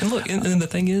 And look, and the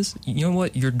thing is, you know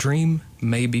what? Your dream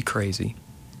may be crazy.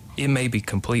 It may be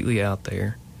completely out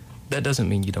there. That doesn't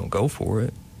mean you don't go for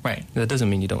it. Right. That doesn't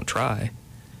mean you don't try.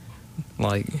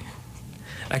 Like,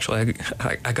 actually,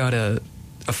 I got a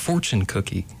fortune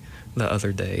cookie the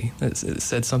other day. It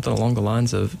said something along the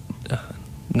lines of,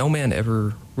 no man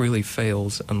ever really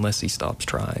fails unless he stops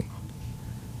trying.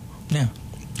 Yeah.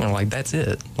 And I'm like, that's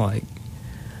it. Like,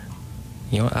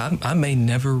 you know, I may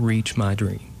never reach my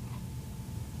dream,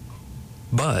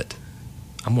 but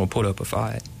I'm going to put up a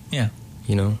fight. Yeah.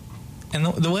 You know? And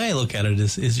the way I look at it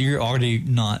is you're already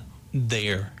not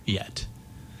there yet.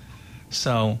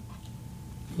 So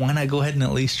why not go ahead and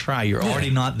at least try? You're already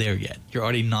not there yet. You're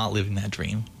already not living that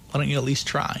dream. Why don't you at least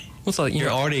try? Well, it's like, you're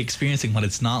already experiencing what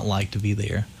it's not like to be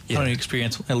there. Why don't you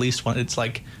experience at least what it's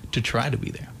like to try to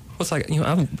be there? Well, it's like, you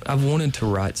know, I've wanted to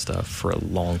write stuff for a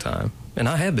long time. And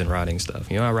I have been writing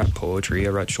stuff. You know, I write poetry,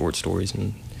 I write short stories,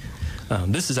 and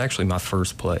this is actually my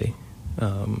first play.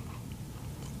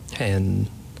 And,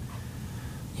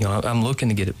 you know, I'm looking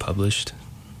to get it published.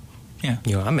 Yeah.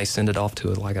 You know, I may send it off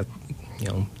to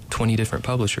 20 different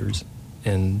publishers,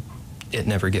 and it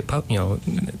never get you know,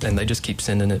 and they just keep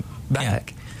sending it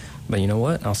back. Yeah. But you know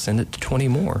what? I'll send it to 20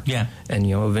 more. Yeah. And,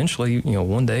 you know, eventually, you know,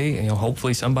 one day, you know,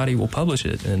 hopefully somebody will publish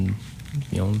it, and,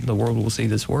 you know, the world will see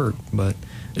this work. But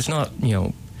it's not, you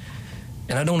know,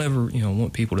 and I don't ever, you know,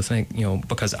 want people to think, you know,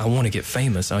 because I want to get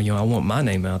famous, I want my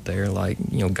name out there. Like,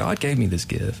 you know, God gave me this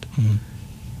gift.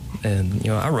 Mm-hmm. And,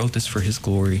 you know, I wrote this for His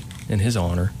glory and His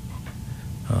honor.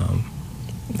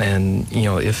 And, you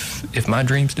know, if my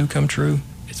dreams do come true,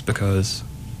 it's because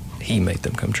He made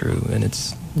them come true. And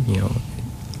it's, you know,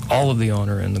 all of the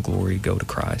honor and the glory go to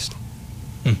Christ.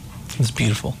 It's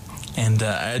beautiful. And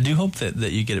I do hope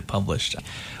that you get it published.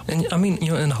 And, I mean,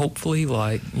 you know, and hopefully,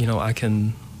 like, you know, I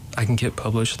can get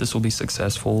published. This will be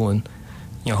successful. And,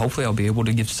 you know, hopefully I'll be able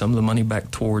to give some of the money back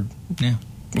toward, you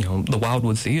know, the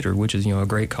Wildwood Theater, which is, you know, a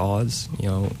great cause, you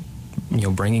know,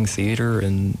 bringing theater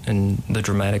and the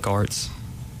dramatic arts,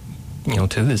 you know,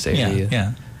 to this area.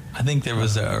 Yeah. I think there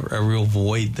was a real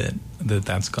void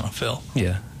that's going to fill.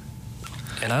 Yeah.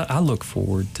 And I look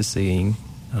forward to seeing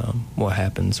what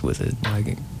happens with it.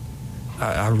 Like,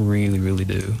 I really, really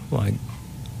do. Like,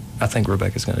 I think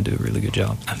Rebecca's going to do a really good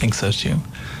job. I think so, too.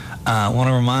 I want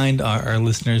to remind our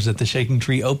listeners that the Shaking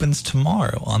Tree opens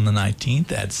tomorrow on the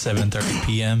 19th at 7:30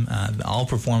 p.m. All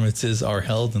performances are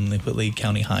held in the Whitley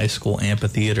County High School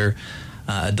Amphitheater.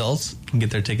 Adults can get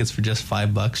their tickets for just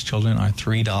 $5. Children are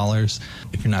 $3.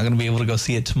 If you're not going to be able to go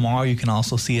see it tomorrow, you can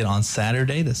also see it on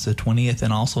Saturday. That's the 20th,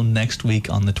 and also next week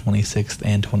on the 26th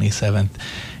and 27th.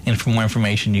 And for more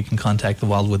information, you can contact the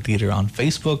Wildwood Theater on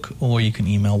Facebook, or you can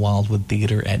email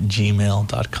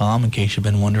wildwoodtheater@gmail.com, in case you've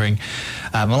been wondering.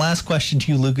 My last question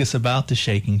to you, Lucas, about the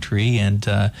Shaking Tree, and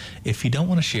if you don't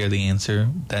want to share the answer,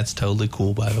 that's totally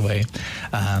cool, by the way.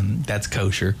 That's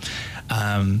kosher.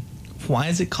 Why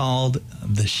is it called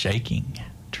the Shaking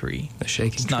Tree? The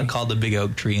Shaking Tree. It's not called the big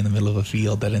oak tree in the middle of a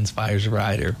field that inspires a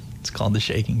rider. It's called the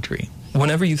Shaking Tree.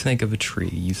 Whenever you think of a tree,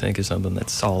 you think of something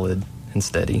that's solid and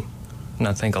steady. And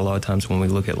I think a lot of times when we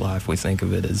look at life, we think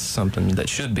of it as something that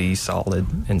should be solid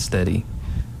and steady.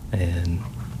 And,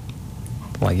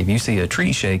 like, if you see a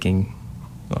tree shaking,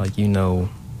 like, you know,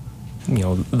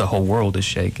 the whole world is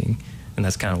shaking. And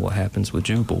that's kind of what happens with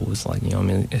Jubal. It's like, you know, I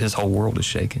mean, his whole world is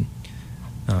shaking.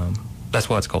 That's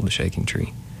why it's called the Shaking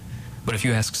Tree. But if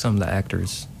you ask some of the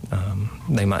actors,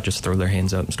 they might just throw their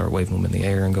hands up and start waving them in the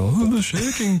air and go, "Oh, the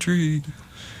Shaking Tree."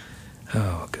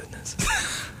 Oh, goodness.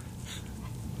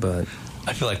 But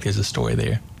I feel like there's a story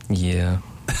there. Yeah.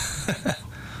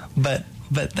 but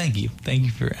thank you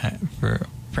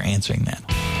for answering that.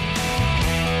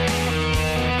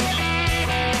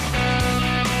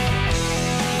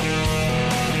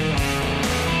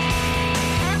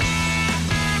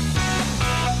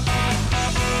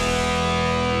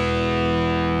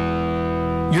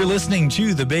 You're listening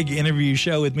to The Big Interview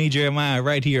Show with me, Jeremiah,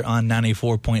 right here on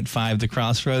 94.5 The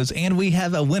Crossroads. And we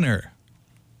have a winner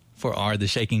for our The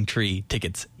Shaking Tree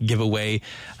tickets giveaway.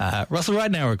 Russell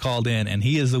Ridenauer called in, and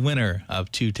he is the winner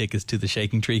of 2 tickets to The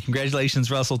Shaking Tree.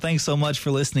 Congratulations, Russell. Thanks so much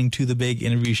for listening to The Big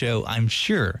Interview Show. I'm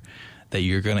sure that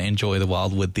you're going to enjoy the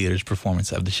Wildwood Theater's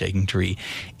performance of The Shaking Tree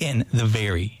in the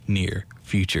very near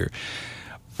future.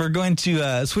 We're going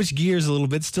to switch gears a little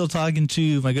bit, still talking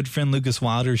to my good friend Lucas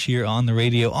Waters here on the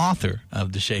radio, author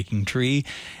of The Shaking Tree.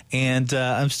 And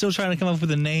I'm still trying to come up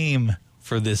with a name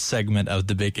for this segment of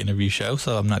the Big Interview Show,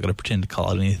 so I'm not going to pretend to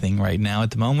call it anything right now at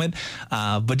the moment.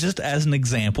 But just as an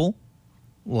example,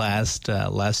 last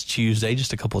Tuesday,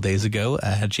 just a couple of days ago, I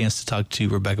had a chance to talk to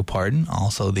Rebecca Pardon,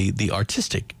 also the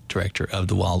artistic director of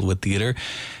the Wildwood Theater.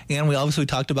 And we obviously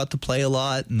talked about the play a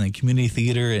lot and the community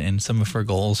theater and some of her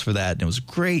goals for that. And it was a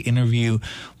great interview,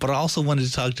 but I also wanted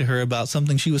to talk to her about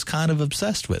something she was kind of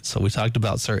obsessed with. So we talked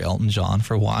about Sir Elton John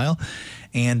for a while.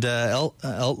 And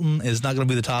Elton is not going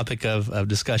to be the topic of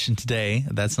discussion today.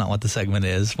 That's not what the segment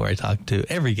is, where I talk to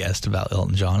every guest about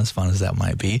Elton John, as fun as that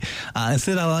might be.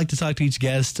 Instead, I like to talk to each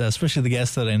guest, especially the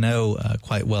guests that I know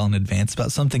quite well in advance,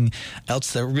 about something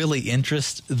else that really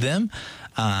interests them.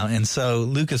 And so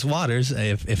Lucas Waters,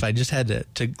 if I just had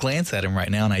to glance at him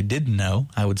right now and I didn't know,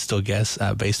 I would still guess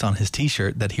based on his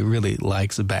T-shirt that he really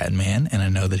likes Batman, and I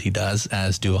know that he does,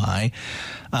 as do I.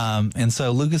 And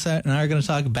so Lucas and I are going to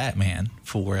talk Batman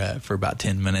for about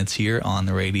 10 minutes here on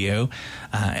the radio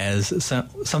as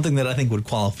something that I think would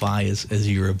qualify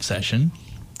as your obsession.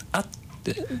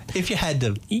 If you had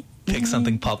to pick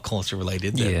something pop culture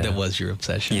related that was your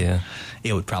obsession,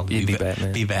 it would probably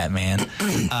be Batman,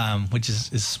 which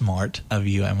is smart of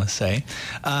you, I must say.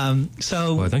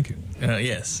 Well, thank you.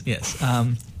 Yes.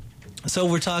 So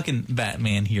we're talking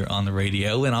Batman here on the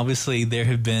radio, and obviously there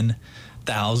have been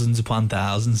thousands upon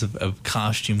thousands of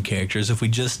costume characters. If we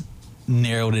just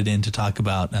narrowed it in to talk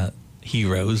about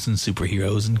heroes and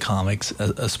superheroes and comics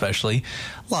especially,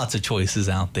 lots of choices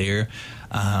out there.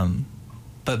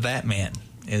 But Batman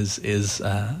is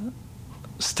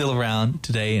still around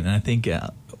today, and I think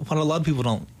what a lot of people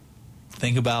don't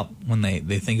think about when they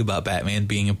think about Batman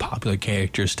being a popular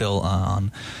character still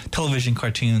on television,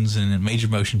 cartoons, and major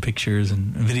motion pictures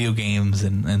and video games,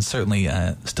 and certainly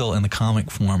still in the comic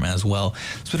form as well.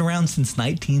 It's been around since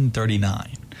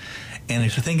 1939. And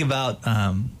if you think about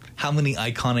how many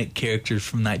iconic characters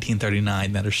from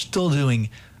 1939 that are still doing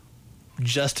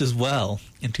just as well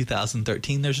in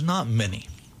 2013, there's not many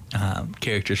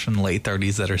characters from the late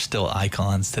 30s that are still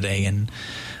icons today and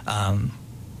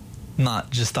not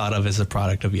just thought of as a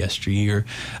product of yesteryear.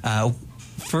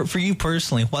 For you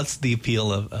personally, what's the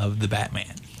appeal of the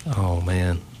Batman? Oh,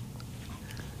 man.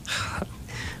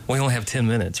 We only have 10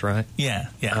 minutes, right? Yeah.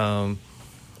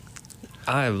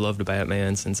 I have loved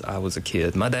Batman since I was a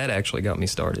kid. My dad actually got me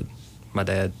started. My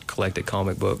dad collected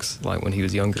comic books like when he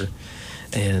was younger,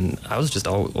 and I was just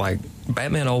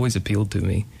Batman always appealed to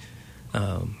me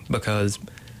because,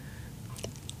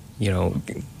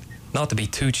 not to be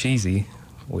too cheesy,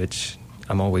 which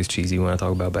I'm always cheesy when I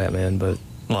talk about Batman, but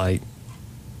I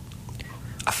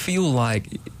feel like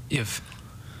if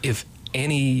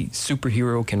any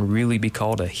superhero can really be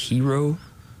called a hero,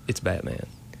 it's Batman.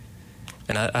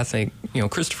 And I think,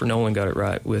 Christopher Nolan got it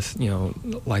right with,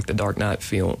 like the Dark Knight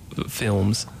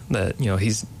films, that,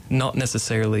 he's not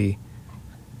necessarily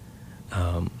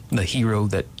the hero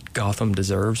that Gotham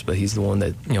deserves, but he's the one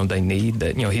that, they need,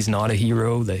 that, he's not a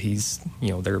hero, that he's,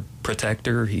 their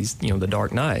protector, he's, the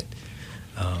Dark Knight.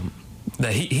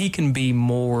 That he can be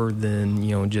more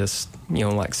than, just,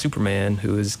 like Superman,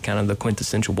 who is kind of the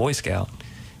quintessential Boy Scout.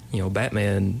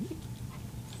 Batman...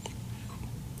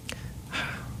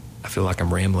 I feel like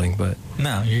I'm rambling, but...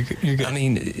 No, you're good. I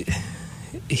mean,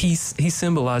 he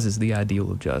symbolizes the ideal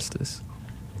of justice.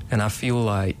 And I feel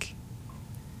like,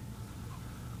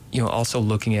 also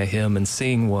looking at him and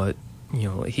seeing what,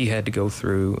 he had to go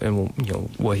through and,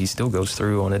 what he still goes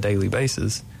through on a daily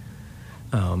basis,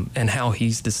 and how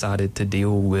he's decided to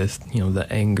deal with, the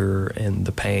anger and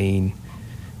the pain,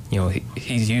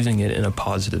 he's using it in a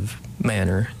positive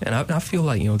manner. And I feel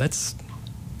like, that's...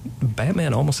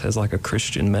 Batman almost has like a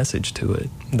Christian message to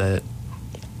it, that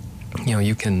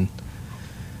you can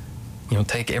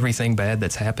take everything bad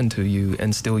that's happened to you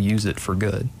and still use it for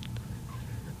good.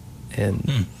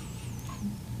 And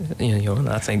and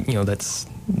I think that's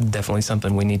definitely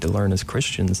something we need to learn as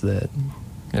Christians, that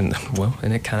and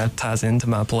it kind of ties into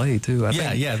my play too. I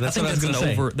think that's what I was going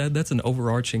to say. That's an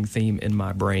overarching theme in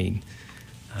my brain.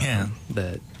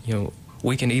 That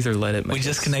we can either let it make We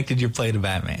just connected your play to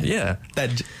Batman. Yeah.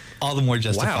 That all the more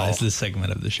justifies this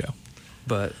segment of the show.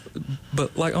 But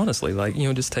honestly,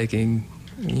 just taking,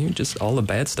 just all the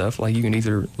bad stuff, you can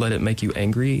either let it make you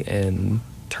angry and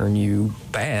turn you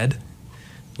bad,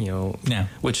 Yeah.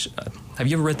 Which, have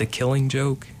you ever read The Killing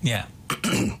Joke? Yeah.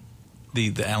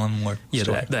 the Alan Moore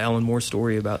story. The Alan Moore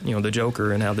story about, the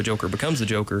Joker and how the Joker becomes the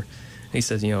Joker. He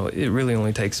says, it really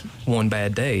only takes one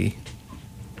bad day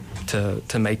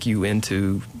to make you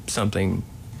into something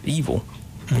evil,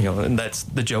 and that's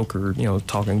the Joker,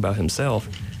 talking about himself.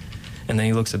 And then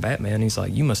he looks at Batman and he's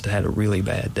like, you must have had a really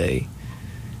bad day.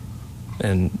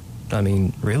 And I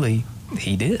mean, really,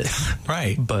 he did.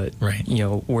 Right. But,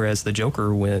 whereas the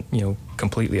Joker went,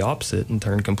 completely opposite and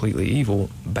turned completely evil,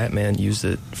 Batman used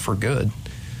it for good.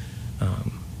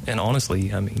 And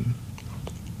honestly, I mean,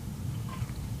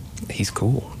 he's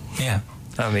cool. Yeah.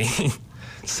 I mean,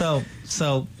 So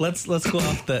let's go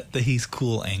off the he's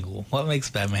cool angle. What makes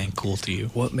Batman cool to you?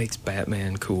 what makes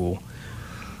Batman cool?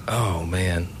 Oh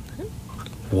man,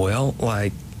 well,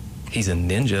 like he's a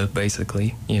ninja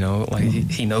basically. Like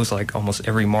he knows like almost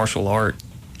every martial art.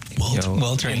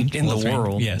 Well trained in the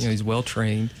world. Yes, he's well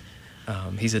trained.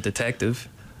 He's a detective.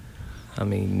 I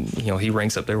mean, he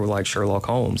ranks up there with like Sherlock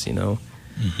Holmes.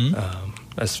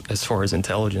 As far as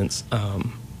intelligence.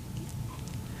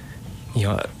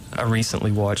 I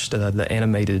recently watched the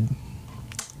animated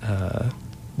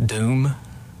Doom.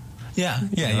 Yeah.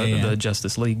 The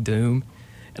Justice League Doom.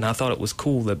 And I thought it was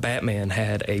cool that Batman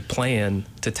had a plan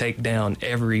to take down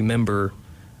every member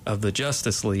of the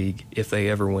Justice League if they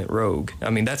ever went rogue.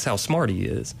 I mean, that's how smart he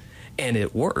is. And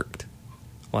it worked.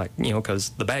 Like,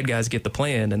 because the bad guys get the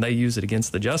plan and they use it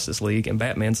against the Justice League, and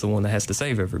Batman's the one that has to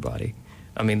save everybody.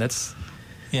 I mean,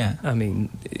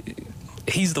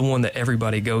 he's the one that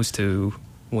everybody goes to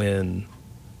when,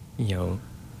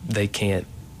 they can't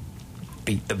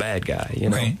beat the bad guy,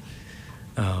 Right.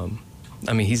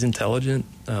 He's intelligent.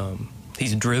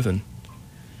 He's driven.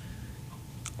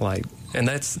 And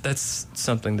that's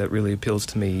something that really appeals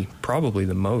to me probably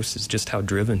the most, is just how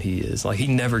driven he is. Like, he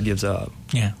never gives up.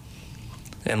 Yeah.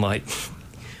 And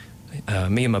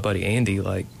me and my buddy Andy,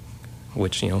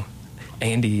 which,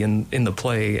 Andy in the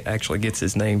play actually gets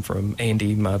his name from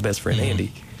Andy, my best friend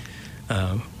Andy.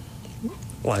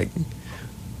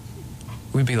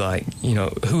 We'd be like,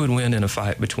 who would win in a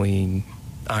fight between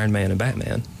Iron Man and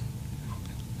Batman?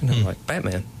 And I'm like,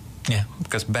 Batman. Yeah.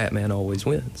 Because Batman always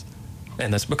wins.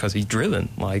 And that's because he's driven.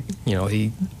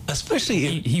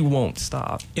 Especially he won't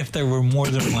stop. if there were more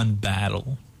than one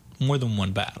battle.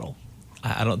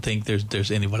 I don't think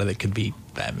there's anybody that could beat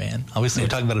Batman. Obviously, we're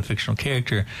talking about a fictional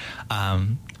character,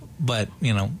 but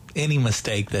any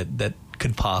mistake that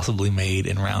could possibly made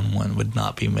in round one would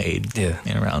not be made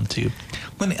in round two.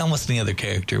 When almost any other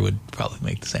character would probably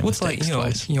make the same mistakes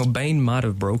twice. Bane might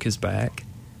have broke his back,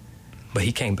 but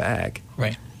he came back.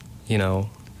 Right.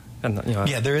 And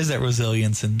there is that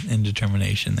resilience and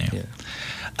determination there.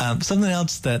 Yeah. Something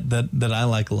else that I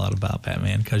like a lot about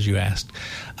Batman, because you asked,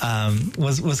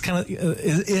 was kind of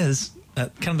is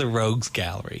kind of the rogues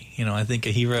gallery. I think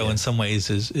a hero in some ways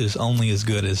is only as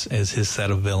good as his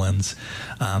set of villains.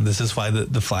 This is why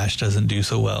the Flash doesn't do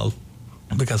so well,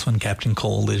 because when Captain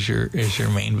Cold is your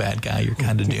main bad guy, you're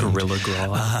kind of doomed. Gorilla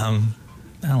Grodd.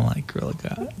 I don't like Gorilla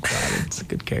Grodd. It's a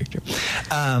good character.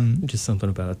 Just something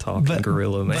about a talking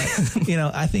gorilla, man.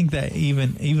 But, I think that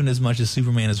even as much as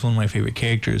Superman is one of my favorite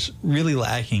characters, really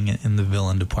lacking in the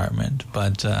villain department.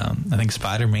 But I think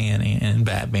Spider-Man and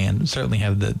Batman certainly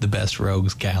have the best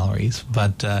rogues galleries.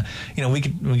 But we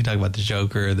could talk about the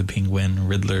Joker, the Penguin,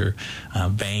 Riddler,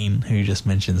 Bane, who you just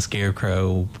mentioned,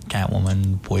 Scarecrow,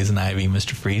 Catwoman, Poison Ivy,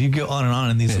 Mr. Freeze. You go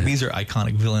on, and these are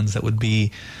iconic villains that would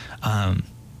be.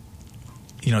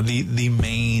 The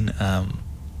main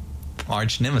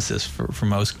arch nemesis for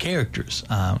most characters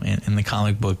in the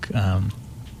comic book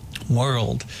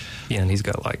world. Yeah, and he's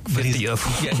got 50 of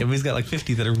them. Yeah, he's got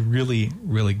 50 that are really,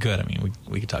 really good. I mean,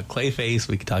 we could talk Clayface,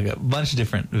 we could talk a bunch of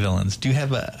different villains. Do you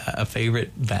have a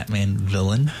favorite Batman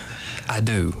villain? I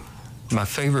do. My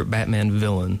favorite Batman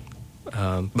villain,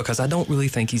 because I don't really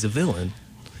think he's a villain,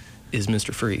 is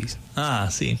Mr. Freeze.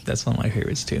 See, that's one of my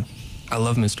favorites too. I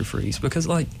love Mr. Freeze because,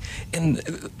 and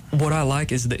what I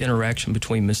like is the interaction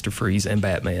between Mr. Freeze and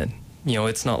Batman.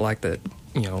 It's not like that,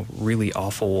 really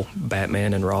awful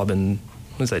Batman and Robin.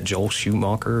 Was that Joel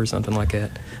Schumacher or something like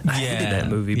that? I hated that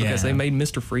movie because they made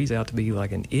Mr. Freeze out to be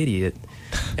like an idiot,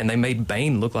 and they made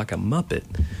Bane look like a Muppet.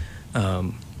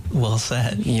 Well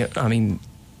said. Yeah, I mean,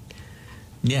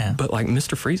 yeah. But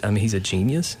Mr. Freeze, he's a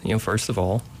genius. First of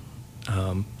all,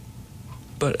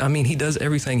 but he does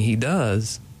everything he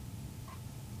does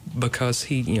because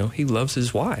he loves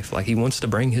his wife. He wants to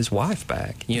bring his wife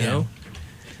back, you know?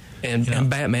 And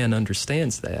Batman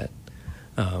understands that.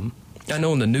 I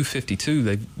know in the New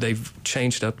 52, they've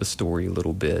changed up the story a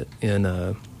little bit in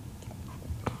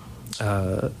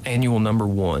annual number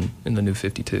 1 in the New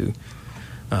 52.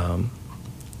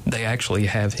 They actually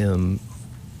have him,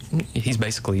 he's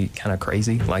basically kind of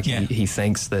crazy. He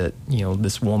thinks that,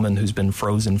 this woman who's been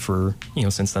frozen for,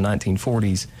 since the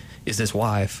 1940s is his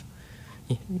wife,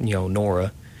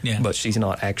 Nora, but she's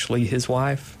not actually his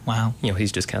wife. Wow.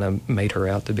 He's just kind of made her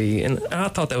out to be. And I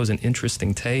thought that was an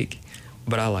interesting take,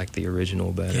 but I like the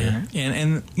original better. Yeah.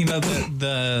 And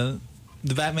the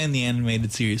Batman the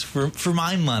Animated Series, for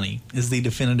my money, is the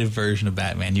definitive version of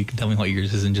Batman. You can tell me what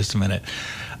yours is in just a minute.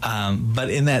 But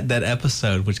in that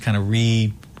episode, which kind of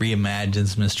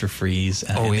reimagines Mr. Freeze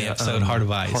in the episode Heart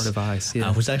of Ice. Heart of Ice,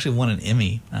 yeah. Which actually won an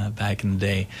Emmy back in the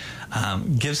day.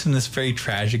 Gives him this very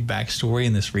tragic backstory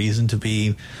and this reason to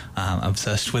be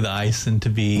obsessed with ice and to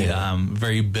be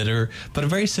very bitter, but a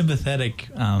very sympathetic,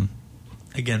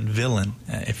 again, villain,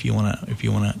 if you want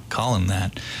to call him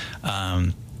that.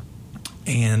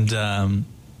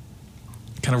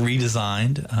 Kind of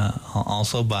redesigned,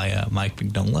 also by Mike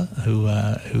Mignola,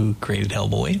 who created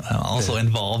Hellboy, also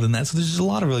involved in that. So there's just a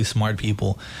lot of really smart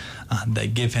people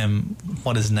that give him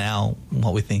what is now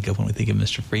what we think of when we think of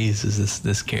Mr. Freeze, is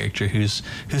this character whose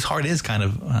heart is kind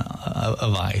of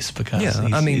ice, because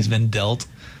he's been dealt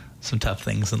some tough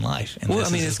things in life. And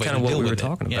it's kind of what we were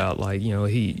talking about. Like,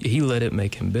 he let it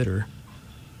make him bitter.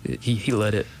 He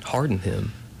let it harden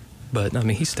him. But,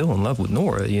 he's still in love with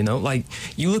Nora, Like,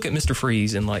 you look at Mr.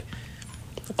 Freeze and, like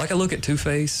I look at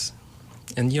Two-Face,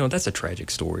 and, that's a tragic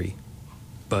story.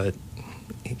 But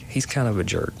he's kind of a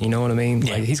jerk, you know what I mean?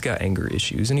 Yeah. Like, he's got anger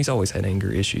issues, and he's always had anger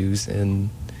issues. And,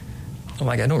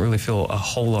 I don't really feel a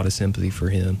whole lot of sympathy for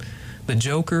him. The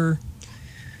Joker,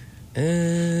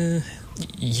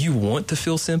 you want to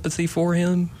feel sympathy for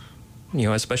him.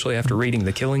 Especially after reading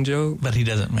The Killing Joke. But he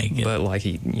doesn't make it. But, like,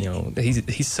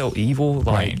 he's so evil.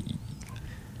 Like,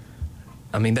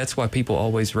 right. That's why people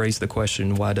always raise the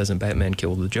question, why doesn't Batman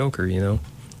kill the Joker,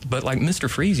 But, like, Mr.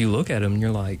 Freeze, you look at him and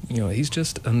you're like, he's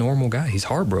just a normal guy. He's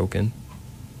heartbroken.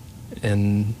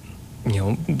 And,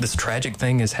 this tragic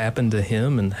thing has happened to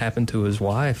him and happened to his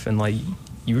wife. And, like,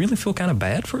 you really feel kind of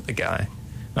bad for the guy.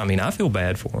 I feel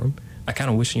bad for him. I kind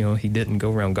of wish, he didn't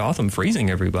go around Gotham freezing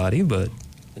everybody, but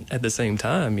at the same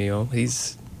time,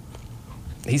 he's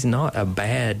not a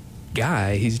bad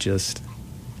guy. He's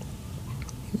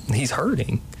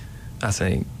hurting, I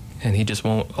think, and he just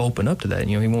won't open up to that.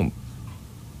 He won't,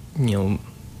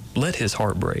 let his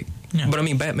heart break. Yeah. But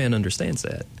Batman understands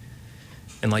that,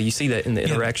 and like you see that in the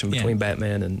interaction between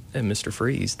Batman and Mr.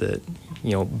 Freeze, that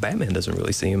Batman doesn't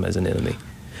really see him as an enemy.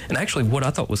 And actually, what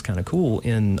I thought was kind of cool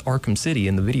in Arkham City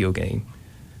in the video game,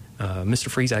 Mr.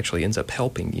 Freeze actually ends up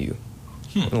helping you.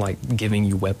 Like giving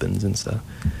you weapons and stuff.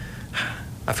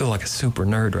 I feel like a super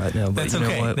nerd right now, but that's you know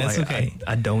okay. what? That's okay.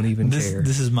 I don't even care.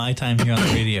 This is my time here on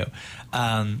the radio,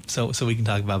 so we can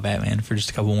talk about Batman for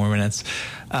just a couple more minutes.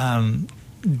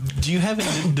 Do you have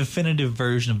a definitive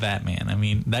version of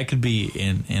Batman? That could be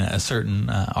in a certain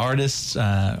artist's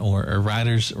or a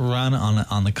writer's run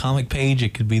on the comic page.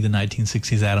 It could be the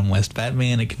 1960s Adam West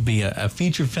Batman. It could be a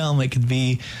feature film. It could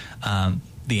be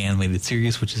the animated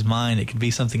series, which is mine. It could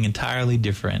be something entirely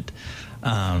different.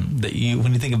 That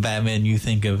when you think of Batman, you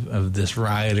think of this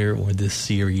writer or this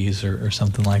series or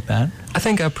something like that. I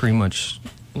think I pretty much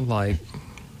like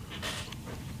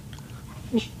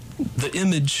the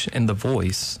image and the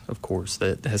voice, of course,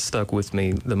 that has stuck with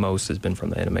me the most has been from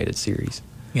the animated series.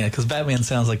 Yeah, because Batman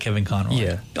sounds like Kevin Conroy.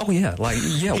 Yeah. Oh yeah.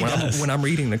 When I'm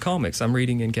reading the comics, I'm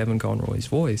reading in Kevin Conroy's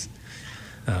voice.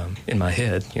 In my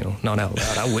head, not out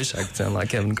loud. I wish I could sound like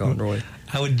Kevin Conroy.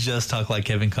 I would just talk like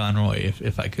Kevin Conroy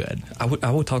if I could. I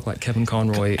would talk like Kevin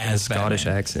Conroy as Scottish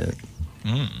accent.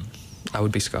 I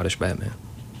would be Scottish Batman.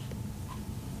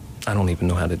 I don't even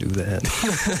know how to do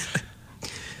that.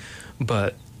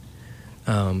 But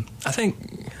I think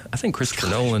Christopher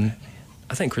Nolan.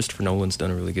 I think Christopher Nolan's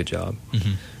done a really good job.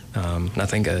 Mm-hmm. And I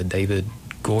think David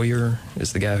Goyer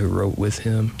is the guy who wrote with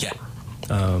him. Yeah.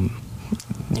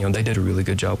 They did a really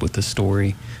good job with the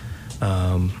story.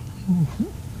 And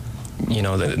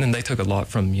they took a lot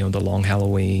from, The Long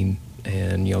Halloween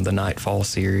and, the Nightfall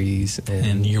series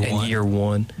and Year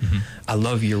One. Mm-hmm. I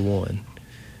love Year One.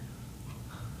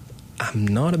 I'm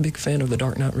not a big fan of The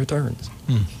Dark Knight Returns.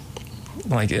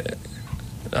 Like,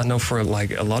 I know for,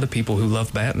 like, a lot of people who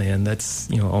love Batman, that's,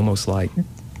 almost like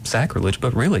sacrilege.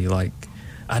 But really, like,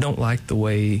 I don't like the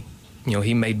way...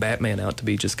 he made Batman out to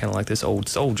be just kind of like this old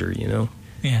soldier,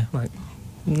 Yeah. Like,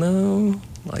 no.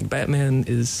 Like, Batman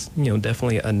is,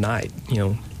 definitely a knight,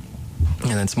 and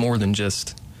it's more than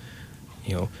just,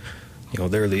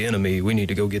 they're the enemy, we need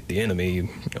to go get the enemy,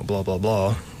 blah, blah,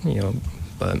 blah,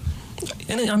 But,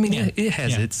 it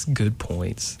has its good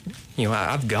points.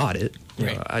 I've got it.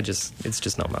 Right. It's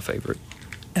just not my favorite.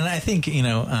 And I think, in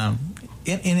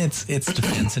its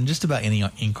defense, and just about any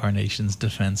incarnation's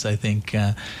defense, I think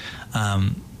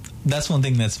that's one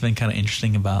thing that's been kind of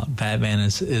interesting about Batman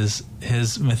is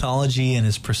his mythology and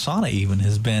his persona even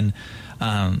has been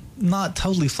not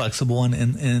totally flexible,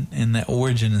 and that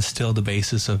origin is still the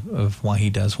basis of why he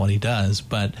does what he does.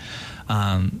 But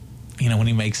when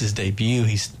he makes his debut,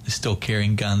 he's still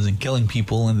carrying guns and killing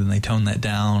people, and then they tone that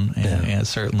down, and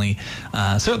certainly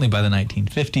by the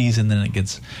 1950s, and then it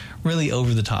gets really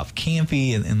over the top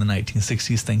campy in the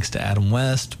 1960s thanks to Adam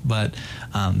West, but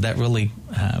that really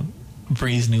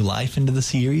breathes new life into the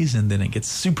series, and then it gets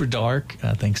super dark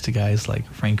thanks to guys like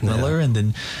Frank Miller, and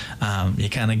then you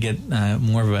kind of get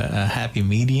more of a happy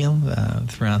medium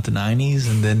throughout the 90s,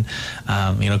 and then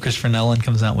Christopher Nolan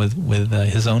comes out with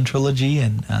his own trilogy,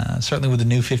 and certainly with the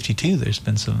New 52 there's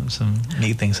been some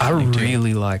neat things happening. I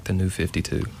really like the New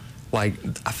 52. Like,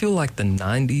 I feel like the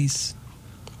 90s,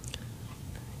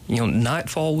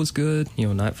 Nightfall was good,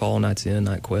 Nightfall, Night's End,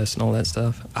 Night Quest, and all that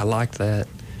stuff. I liked that.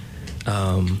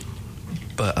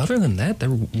 But other than that, there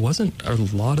wasn't a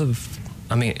lot of...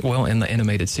 in the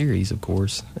animated series, of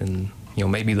course, and,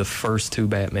 maybe the first two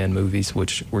Batman movies,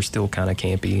 which were still kind of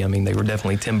campy. I mean, they were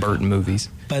definitely Tim Burton movies.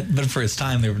 But for its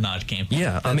time, they were not campy.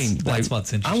 Yeah, that's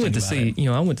what's interesting.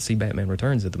 I went to see Batman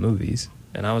Returns at the movies,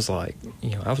 and I was like,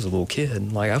 I was a little kid,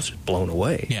 and I was just blown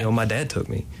away. Yeah. My dad took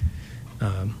me.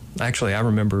 Actually, I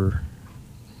remember,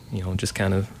 just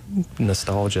kind of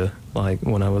nostalgia, like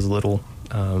when I was little.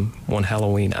 One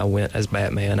Halloween I went as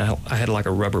Batman. I had like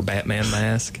a rubber Batman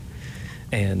mask,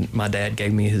 and my dad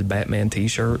gave me his Batman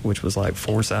t-shirt, which was like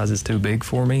 4 sizes too big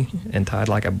for me, and tied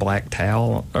like a black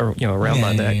towel around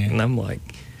my neck. And I'm like,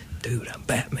 dude, I'm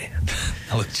Batman.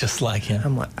 I look just like him.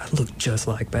 I'm like, I look just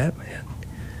like Batman.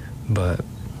 But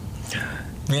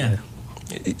yeah.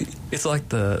 It's like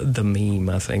the meme,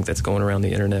 I think, that's going around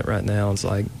the internet right now. It's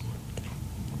like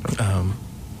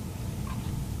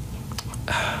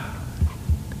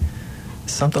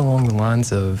something along the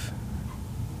lines of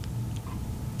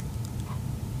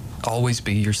always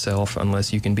be yourself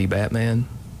unless you can be Batman.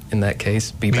 In that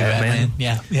case, be Batman.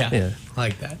 Yeah. I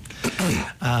like that.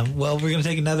 Well, we're going to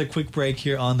take another quick break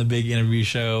here on the Big Interview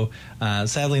Show.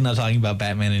 Sadly, not talking about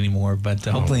Batman anymore, but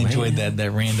hopefully enjoyed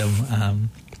that random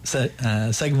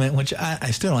segment, which I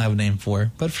still don't have a name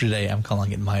for, but for today I'm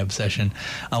calling it My Obsession.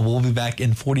 We'll be back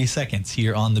in 40 seconds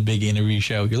here on the Big Interview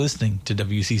Show. You're listening to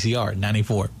WCCR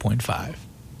 94.5.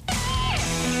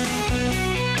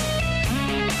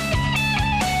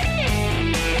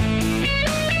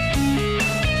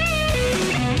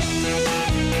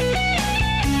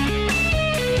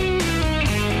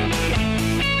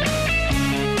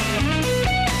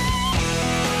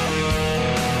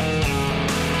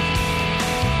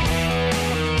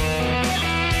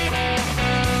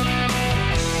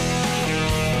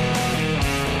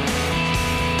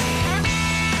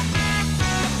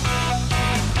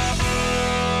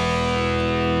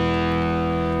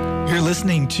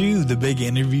 Listening to the Big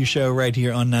Interview Show right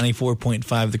here on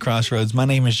 94.5 The Crossroads. My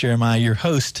name is Jeremiah, your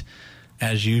host,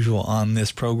 as usual, on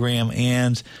this program.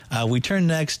 And we turn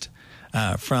next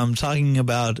from talking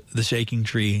about the shaking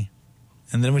tree,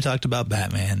 and then we talked about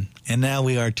Batman. And now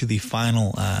we are to the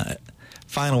final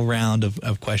round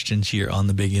of questions here on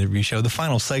the Big Interview Show. The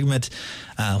final segment,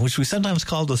 which we sometimes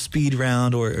call the speed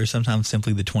round or sometimes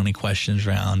simply the 20 questions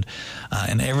round.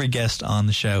 And every guest on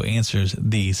the show answers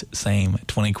these same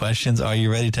 20 questions. Are you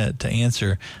ready to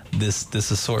answer this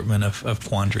assortment of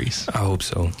quandaries? I hope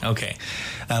so. Okay.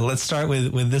 Let's start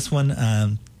with this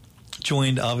one,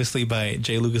 joined obviously by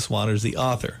J. Lucas Waters, the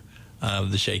author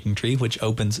of The Shaking Tree, which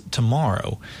opens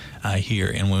tomorrow here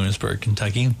in Williamsburg,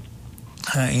 Kentucky.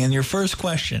 And your first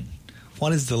question,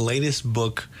 what is the latest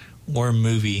book or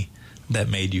movie that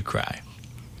made you cry?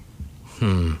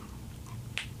 I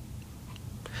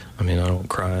mean, I don't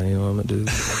cry, I'm a dude.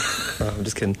 I'm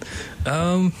just kidding.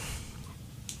 The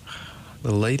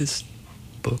latest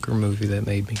book or movie that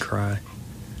made me cry.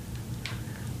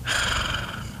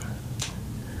 I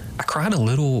cried a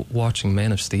little watching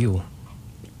Man of Steel.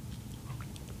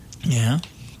 Yeah.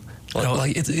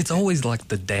 Like it's always like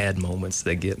the dad moments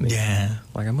that get me. Yeah.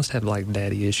 Like I must have like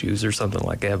daddy issues or something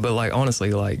like that. But like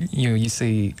honestly, like you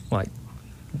see like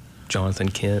Jonathan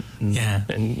Kent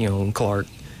and Clark.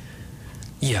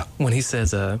 Yeah, when he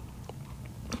says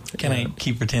can I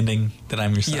keep pretending that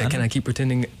I'm your son? Yeah, can I keep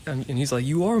pretending? And he's like,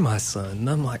 you are my son. And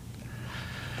I'm like,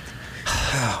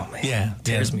 oh man, yeah,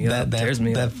 tears me up.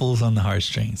 That pulls on the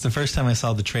heartstrings. The first time I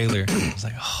saw the trailer, I was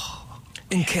like, oh.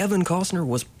 And Kevin Costner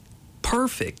was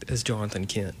perfect as Jonathan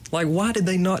Kent. Like, why did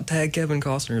they not tag Kevin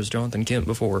Costner as Jonathan Kent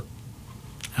before?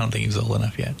 I don't think he was old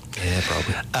enough yet. Yeah,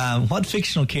 probably. What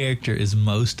fictional character is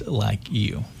most like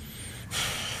you?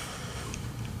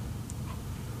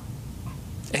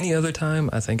 Any other time,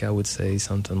 I think I would say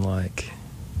something like,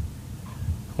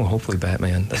 well, hopefully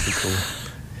Batman. That'd be cool.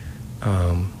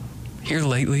 Here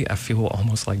lately, I feel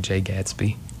almost like Jay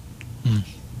Gatsby.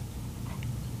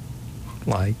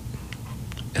 Like,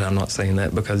 And I'm not saying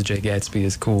that because Jay Gatsby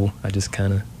is cool.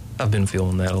 I've been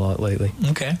feeling that a lot lately.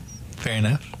 Okay. Fair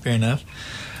enough.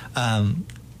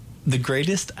 The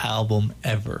greatest album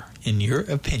ever, in your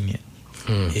opinion,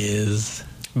 is...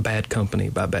 Bad Company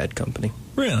by Bad Company.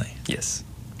 Really? Yes.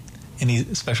 Any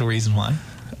special reason why?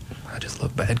 I just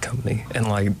love Bad Company. And,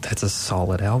 like, that's a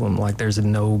solid album. Like, there's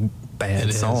no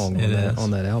bad song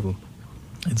on that album.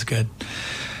 It's good.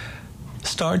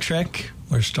 Star Trek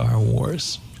or Star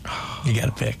Wars? You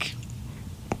gotta pick.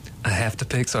 I have to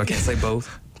pick, so I can't say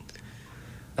both.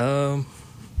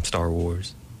 Star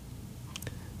Wars.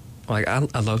 Like, I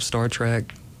love Star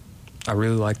Trek. I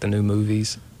really like the new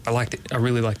movies. I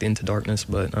really liked Into Darkness,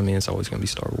 but I mean, it's always going to be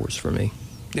Star Wars for me.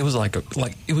 It was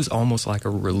it was almost like a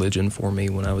religion for me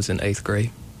when I was in 8th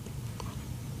grade.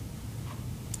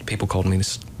 People called me the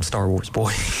Star Wars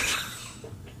boy.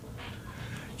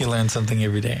 You learn something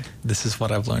every day. This is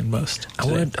what I've learned most. I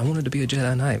wanted to be a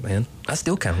Jedi Knight, man. I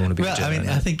still kind of want to be a Jedi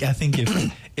Knight. I think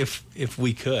if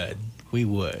we could, we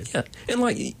would. Yeah, and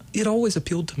like it always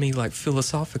appealed to me, like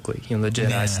philosophically, the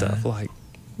Jedi stuff, like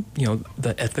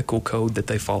the ethical code that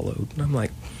they followed. And I'm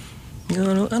like, I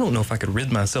don't know if I could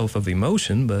rid myself of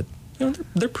emotion, but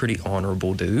they're pretty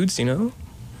honorable dudes,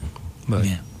 But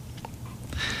yeah.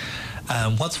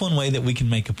 What's one way that we can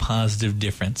make a positive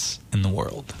difference in the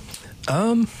world?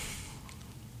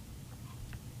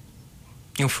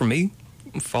 For me,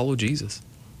 follow Jesus.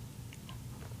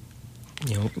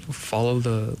 Follow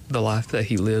the life that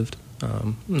he lived,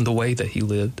 the way that he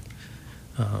lived.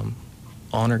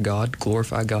 Honor God,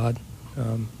 glorify God.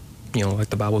 Like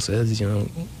the Bible says,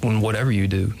 when whatever you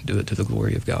do it to the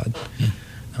glory of God.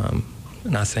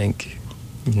 And I think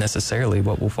necessarily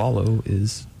what will follow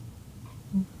is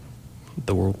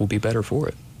the world will be better for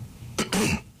it.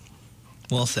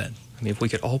 Well said. I mean, if we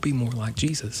could all be more like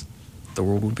Jesus, the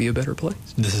world would be a better place.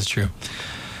 This is true.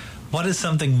 What is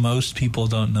something most people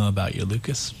don't know about you,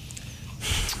 Lucas?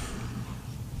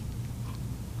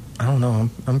 I don't know.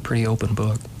 I'm a pretty open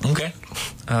book. Okay.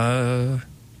 I'm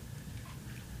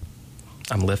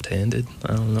left-handed.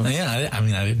 I don't know. Yeah, I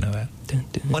didn't know that.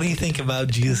 What do you think about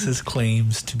Jesus'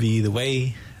 claims to be the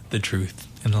way, the truth,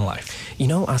 and the life?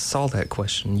 I saw that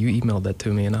question. You emailed that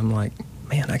to me, and I'm like,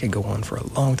 man, I could go on for a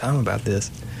long time about this.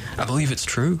 I believe it's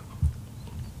true.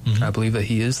 Mm-hmm. I believe that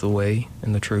he is the way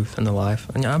and the truth and the life.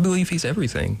 And I believe he's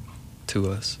everything to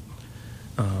us.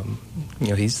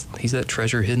 He's that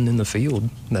treasure hidden in the field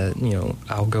that,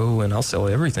 I'll go and I'll sell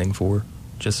everything for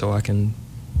just so I can,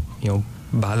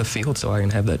 buy the field so I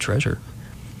can have that treasure.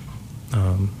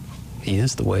 He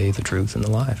is the way, the truth, and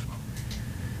the life.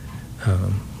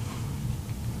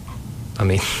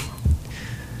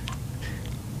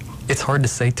 It's hard to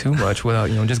say too much without,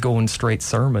 just going straight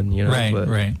sermon, Right, but,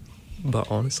 right.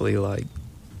 But honestly, like,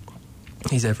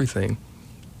 he's everything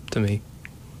to me.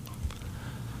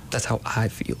 That's how I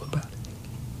feel about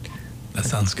it. That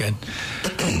sounds good.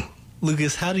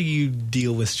 Lucas, how do you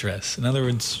deal with stress? In other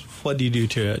words, what do you do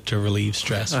to relieve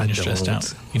stress when you're stressed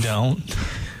out? You don't?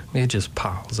 It just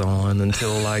piles on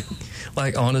until, like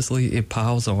honestly, it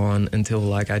piles on until,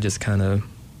 like, I just kind of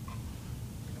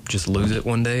just lose it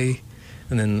one day.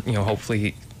 And then,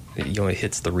 hopefully, it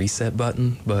hits the reset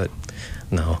button. But,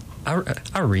 no.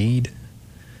 I read.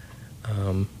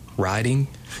 Writing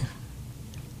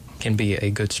can be a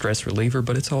good stress reliever,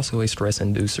 but it's also a stress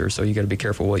inducer, so you got to be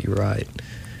careful what you write.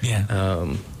 Yeah.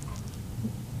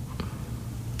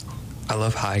 I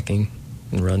love hiking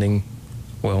and running.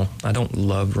 Well, I don't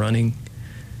love running.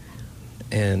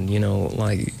 And,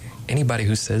 like, anybody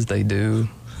who says they do,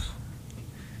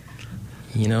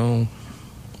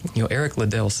 Eric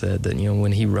Liddell said that,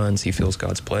 when he runs, he feels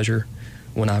God's pleasure.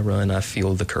 When I run, I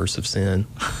feel the curse of sin,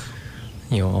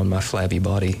 on my flabby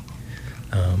body.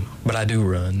 But I do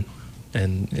run,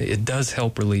 and it does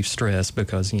help relieve stress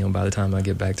because, by the time I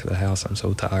get back to the house, I'm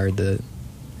so tired that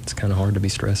it's kind of hard to be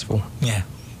stressful. Yeah,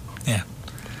 yeah.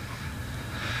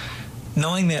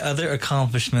 Knowing that other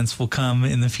accomplishments will come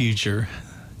in the future,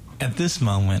 at this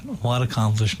moment, what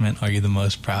accomplishment are you the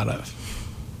most proud of?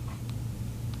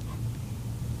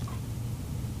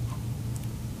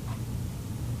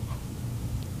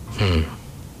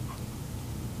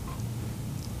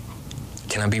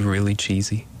 Can I be really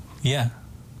cheesy? Yeah.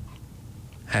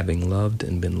 Having loved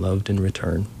and been loved in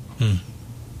return.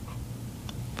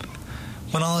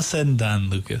 When all is said and done,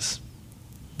 Lucas,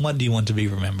 what do you want to be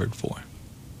remembered for?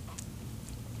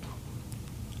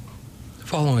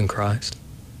 Following Christ.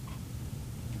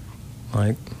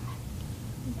 Like,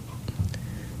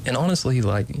 and honestly,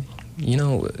 like,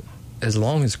 as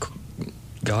long as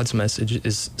God's message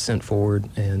is sent forward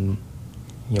and,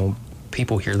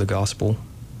 people hear the gospel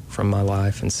from my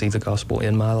life and see the gospel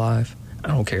in my life, I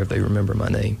don't care if they remember my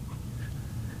name.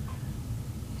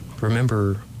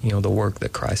 Remember, the work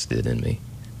that Christ did in me.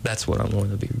 That's what I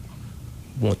want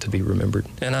to be remembered.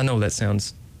 And I know that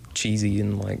sounds cheesy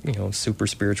and super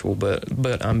spiritual,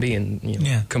 but I'm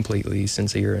being completely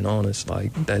sincere and honest.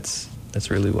 Like that's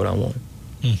really what I want.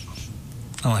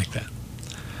 I like that.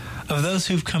 Of those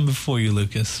who've come before you,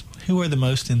 Lucas, who are the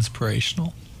most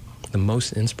inspirational? The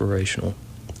most inspirational.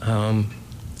 I'm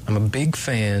a big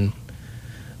fan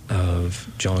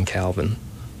of John Calvin.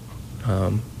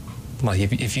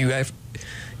 If you have,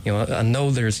 I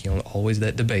know there's always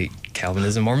that debate,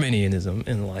 Calvinism, Arminianism,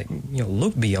 and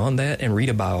look beyond that and read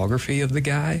a biography of the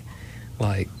guy.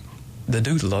 Like, the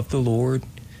dude loved the Lord,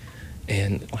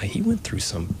 and he went through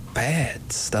some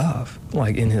bad stuff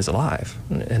in his life.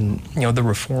 And the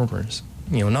reformers,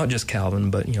 not just Calvin,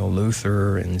 but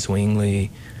Luther and Zwingli,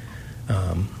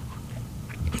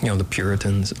 the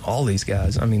Puritans, all these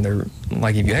guys. I mean, they're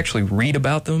if you actually read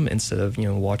about them instead of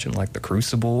watching The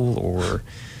Crucible or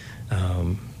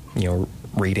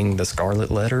reading the Scarlet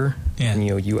Letter, and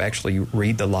you actually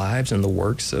read the lives and the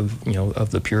works of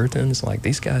of the Puritans.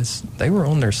 These guys, they were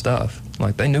on their stuff.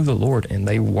 They knew the Lord, and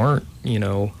they weren't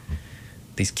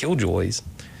these killjoys.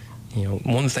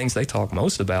 One of the things they talk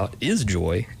most about is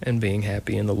joy and being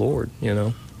happy in the Lord.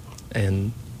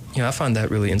 And I find that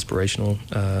really inspirational.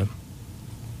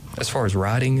 As far as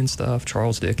writing and stuff,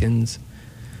 Charles Dickens,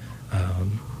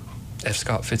 F.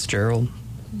 Scott Fitzgerald.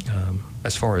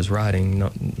 As far as writing,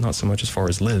 not so much as far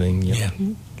as living.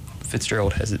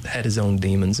 Fitzgerald had his own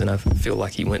demons, and I feel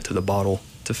like he went to the bottle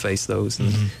to face those,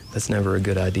 and that's never a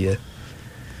good idea.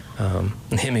 And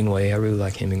Hemingway, I really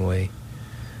like Hemingway.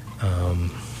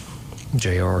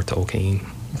 J.R. Tolkien,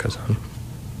 because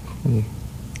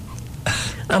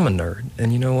I'm a nerd,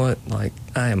 and you know what?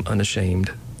 I am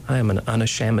unashamed. I am an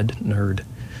unashamed nerd.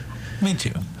 Me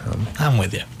too. I'm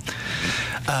with you.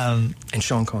 And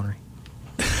Sean Connery.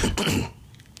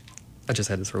 I just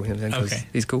had to throw him in because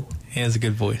he's cool. He has a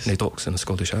good voice. And he talks in a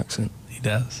Scottish accent. He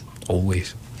does.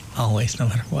 Always, no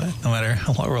matter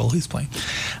what role he's playing.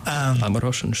 I'm a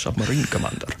Russian submarine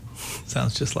commander.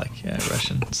 Sounds just like a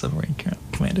Russian submarine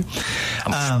commander.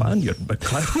 I'm Spaniard,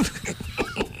 McCloud.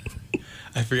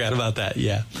 I forgot about that,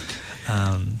 yeah.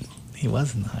 He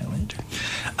was in the Highlander.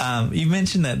 You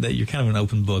mentioned that you're kind of an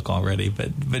open book already,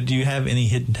 but do you have any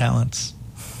hidden talents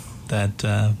that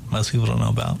most people don't know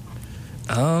about?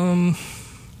 I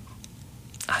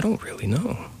don't really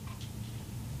know.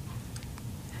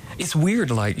 It's weird,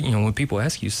 when people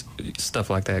ask you stuff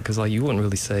like that, because you wouldn't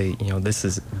really say, this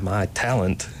is my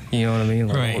talent. You know what I mean?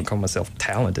 Right. I wouldn't call myself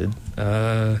talented.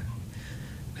 A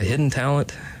hidden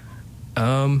talent?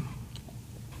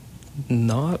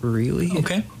 Not really.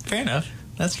 Okay, fair enough.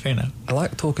 That's fair enough. I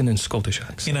like talking in Scottish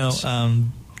accents.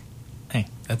 Hey,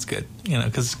 that's good.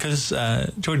 Because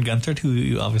Jordan Gunther, who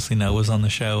you obviously know, was on the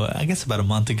show, I guess about a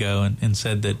month ago, and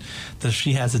said that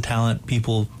she has a talent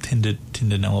people tend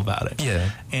to know about it.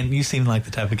 Yeah. And you seem like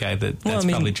the type of guy that's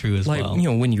probably true as well.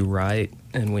 When you write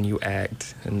and when you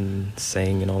act and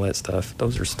sing and all that stuff,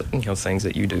 those are things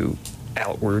that you do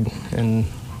outward. And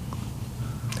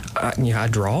I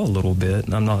draw a little bit,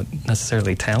 and I'm not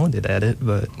necessarily talented at it,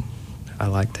 but I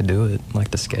like to do it,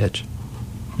 like to sketch.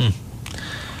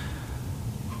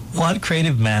 What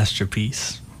creative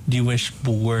masterpiece do you wish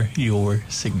bore your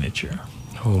signature?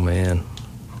 Oh, man.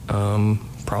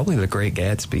 Probably The Great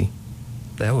Gatsby.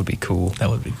 That would be cool. That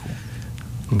would be cool.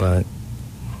 But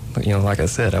like I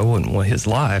said, I wouldn't want his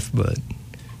life, but,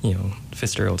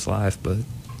 Fitzgerald's life, but,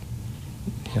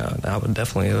 I would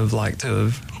definitely have liked to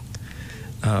have.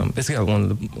 It's got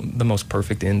one of the most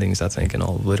perfect endings, I think, in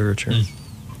all of literature.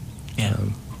 Yeah.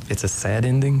 It's a sad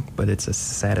ending, but it's a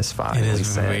satisfyingly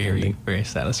sad ending. Very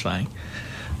satisfying.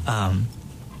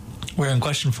 We're on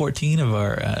question 14 of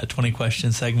our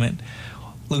 20-question segment.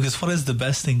 Lucas, what is the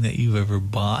best thing that you've ever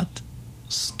bought,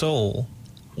 stole,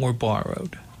 or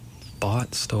borrowed?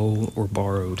 Bought, stole, or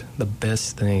borrowed. The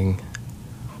best thing.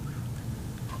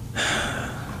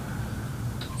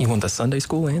 You want the Sunday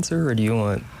school answer, or do you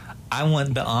want... I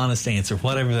want the honest answer,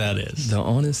 whatever that is. The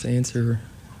honest answer...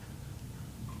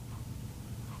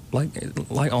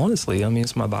 honestly,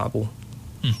 it's my Bible.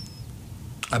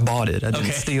 I bought it. I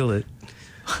didn't steal it.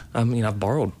 I've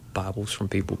borrowed Bibles from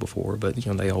people before, but,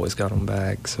 they always got them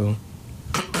back, so...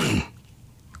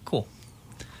 Cool.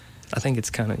 I think it's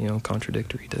kind of,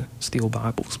 contradictory to steal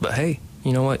Bibles. But hey,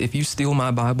 you know what? If you steal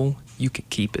my Bible, you can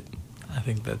keep it. I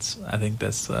think that's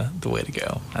the way to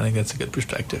go. I think that's a good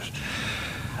perspective.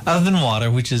 Other than water,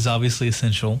 which is obviously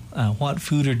essential, what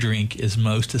food or drink is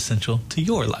most essential to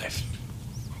your life?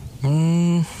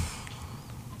 I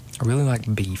really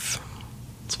like beef.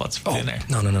 That's what's in there.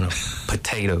 No.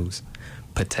 Potatoes.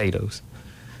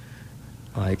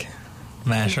 Like,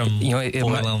 Mash them,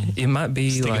 boil them. It might be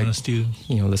stick 'em like in a stew.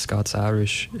 the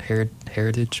Scots-Irish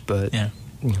heritage, but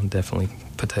definitely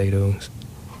potatoes.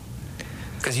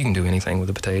 Because you can do anything with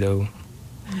a potato.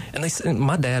 And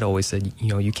my dad always said,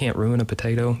 you can't ruin a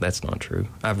potato. That's not true.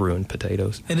 I've ruined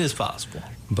potatoes. It is possible.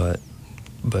 But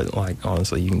like,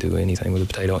 honestly, you can do anything with a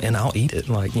potato, and I'll eat it.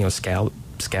 Like,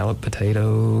 scallop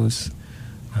potatoes,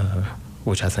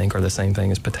 which I think are the same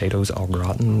thing as potatoes au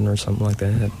gratin or something like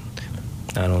that.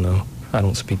 I don't know. I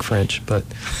don't speak French, but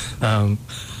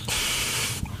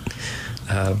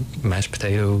mashed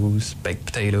potatoes, baked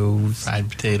potatoes,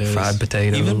 fried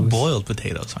potatoes. Even boiled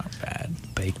potatoes aren't bad.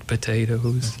 Baked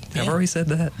potatoes. Yeah. I've already said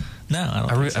that. No, I don't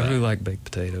think so. I really like baked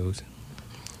potatoes.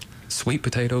 Sweet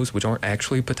potatoes, which aren't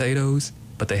actually potatoes,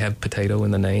 but they have potato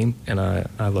in the name, and I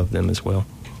love them as well.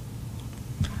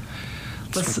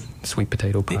 Sweet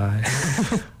potato pie.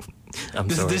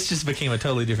 This just became a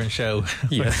totally different show.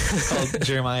 Yeah. Called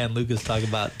Jeremiah and Lucas Talk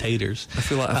About Taters. I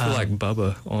feel like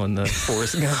Bubba on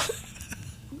Forrest Gump.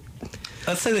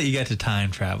 Let's say that you got to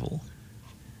time travel.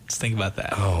 Let's think about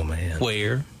that. Oh, man.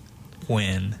 Where,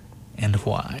 when, and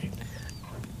why?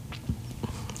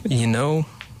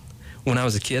 When I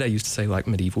was a kid, I used to say, like,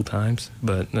 medieval times.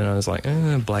 But then I was like,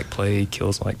 Black Plague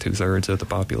kills, like, 2/3 of the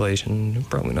population.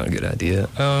 Probably not a good idea.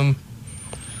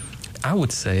 I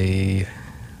would say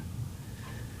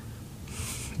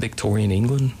Victorian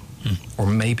England, or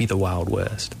maybe the Wild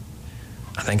West.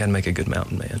 I think I'd make a good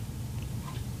mountain man.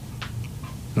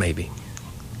 Maybe.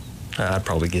 I'd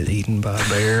probably get eaten by a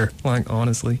bear, like,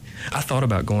 honestly. I thought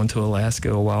about going to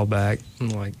Alaska a while back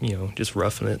and, like, just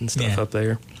roughing it and stuff up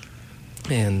there.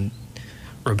 And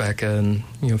Rebecca and,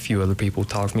 a few other people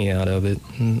talked me out of it.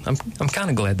 And I'm kind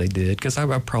of glad they did, because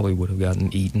I probably would have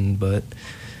gotten eaten, but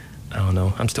I don't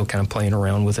know. I'm still kind of playing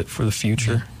around with it for the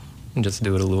future and just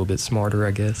do it a little bit smarter,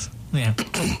 I guess. Yeah.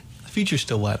 The future's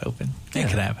still wide open. It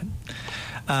could happen.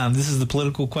 This is the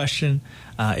political question.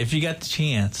 If you got the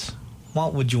chance,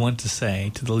 what would you want to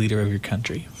say to the leader of your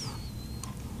country?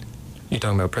 You're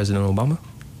talking about President Obama?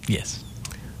 Yes.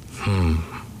 I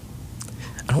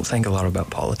don't think a lot about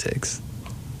politics.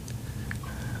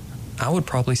 I would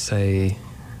probably say,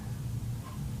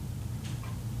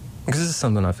 because this is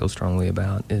something I feel strongly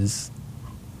about, is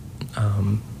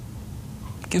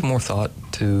give more thought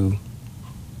to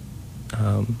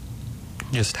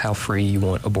just how free you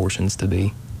want abortions to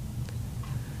be.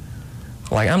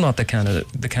 Like, I'm not the kind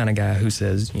of guy who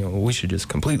says, we should just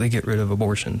completely get rid of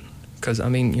abortion. Because, I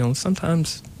mean,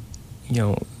 sometimes,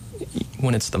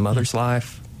 when it's the mother's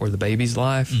life or the baby's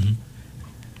life,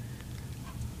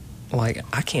 like,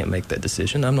 I can't make that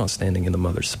decision. I'm not standing in the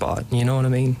mother's spot. You know what I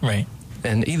mean? Right.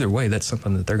 And either way, that's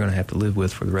something that they're going to have to live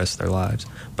with for the rest of their lives.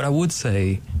 But I would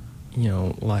say,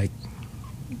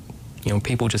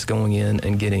 people just going in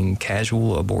and getting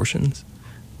casual abortions,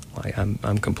 like,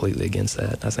 I'm completely against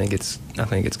that. I think it's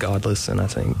godless, and I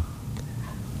think,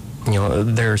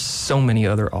 there's so many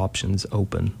other options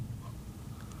open.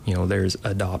 There's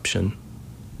adoption,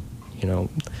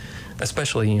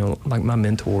 especially, like my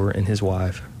mentor and his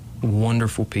wife,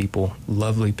 wonderful people,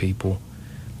 lovely people,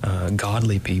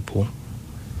 godly people.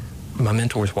 My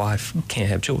mentor's wife can't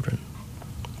have children.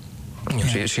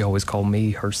 She always called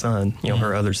me her son,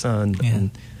 her other son,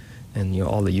 and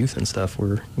all the youth and stuff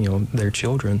were, their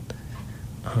children.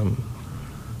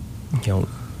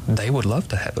 They would love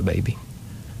to have a baby.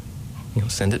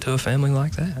 Send it to a family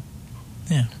like that.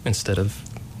 Yeah. Instead of,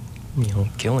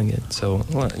 killing it. So,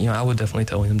 I would definitely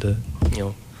tell him to,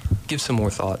 give some more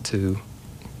thought to,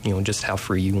 just how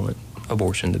free you want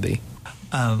abortion to be.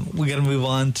 We got to move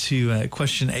on to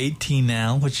question 18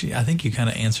 now, which I think you kind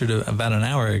of answered about an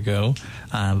hour ago,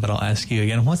 but I'll ask you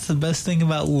again. What's the best thing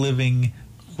about living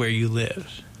where you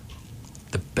live?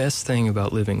 The best thing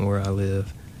about living where I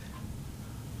live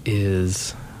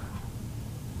is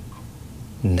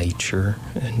nature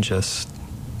and just...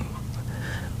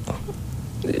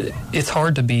 It's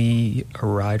hard to be a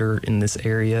writer in this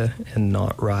area and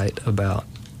not write about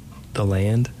the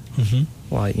land. Mm-hmm.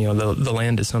 Like, the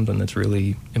land is something that's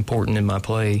really important in my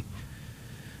play,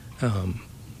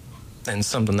 and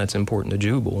something that's important to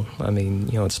Jubal. I mean,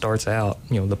 it starts out,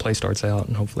 the play starts out,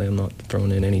 and hopefully I'm not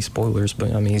throwing in any spoilers,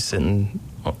 but, I mean, he's sitting,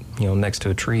 next to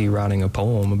a tree writing a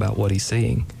poem about what he's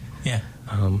seeing. Yeah.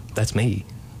 That's me.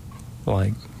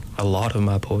 Like, a lot of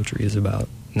my poetry is about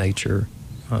nature.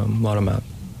 A lot of my,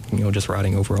 just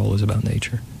writing overall is about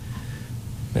nature.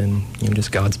 And,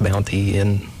 just God's bounty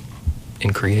in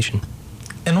creation.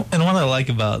 And what I like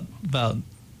about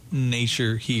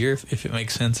nature here, if it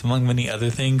makes sense, among many other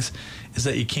things, is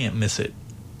that you can't miss it.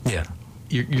 Yeah.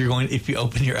 you're going. If you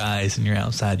open your eyes and you're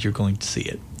outside, you're going to see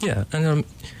it. Yeah, and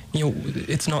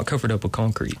it's not covered up with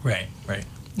concrete. Right.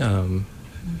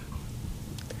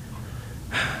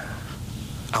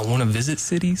 I want to visit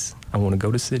cities. I want to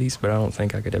go to cities, but I don't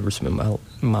think I could ever spend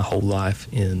my whole life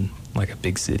in like a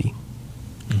big city,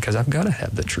 because I've got to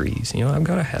have the trees. I've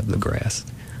got to have the grass.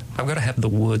 I've got to have the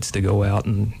woods to go out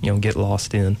and get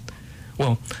lost in.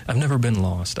 Well, I've never been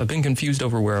lost. I've been confused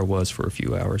over where I was for a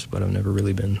few hours, but I've never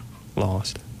really been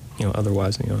lost.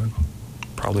 Otherwise, I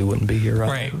probably wouldn't be here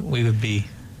right. We would be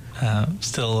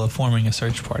still forming a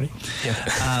search party.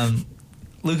 Yeah.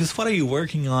 Lucas, what are you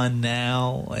working on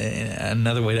now?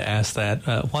 Another way to ask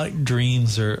that, what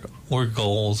dreams or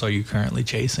goals are you currently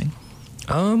chasing?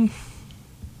 I'm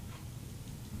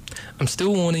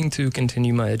still wanting to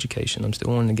continue my education. I'm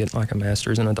still wanting to get like a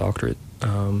master's and a doctorate.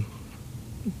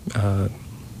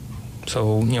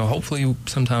 So, hopefully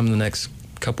sometime in the next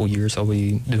couple years I'll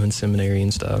be doing seminary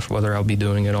and stuff, whether I'll be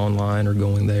doing it online or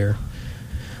going there.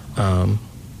 I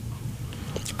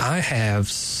have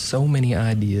so many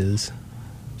ideas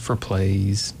for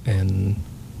plays, and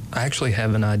I actually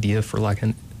have an idea for like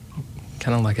an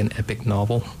epic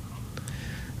novel,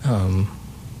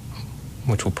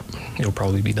 which it'll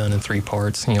probably be done in 3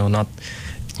 parts.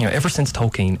 Ever since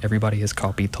Tolkien, everybody has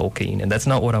copied Tolkien, and that's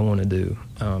not what I want to do.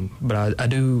 But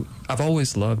I've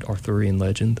always loved Arthurian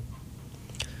legend.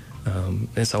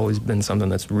 It's always been something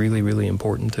that's really, really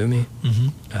important to me.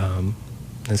 Mm-hmm.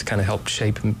 It's kind of helped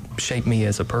shape me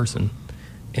as a person,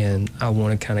 and I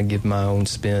want to kind of give my own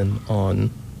spin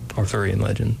on Arthurian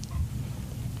legend.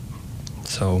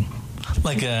 So,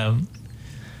 like kind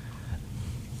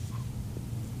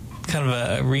of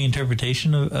a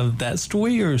reinterpretation of that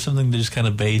story, or something that's just kind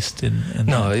of based in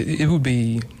no, it would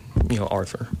be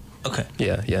Arthur. Okay.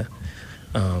 Yeah.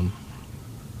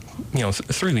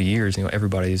 Through the years,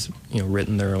 everybody's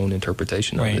written their own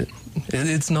interpretation of it.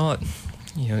 It's not,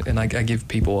 and I give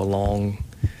people a long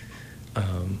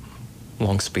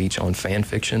speech on fan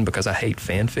fiction because I hate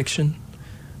fan fiction,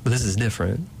 but this is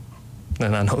different.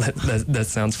 And I know that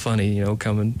sounds funny,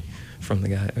 coming from the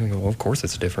guy. Well, of course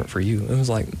it's different for you. It was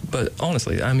like, but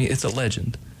honestly, it's a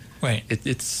legend. Right.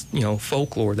 It's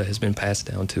folklore that has been passed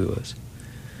down to us.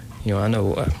 I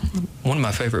know one of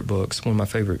my favorite books, one of my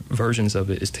favorite versions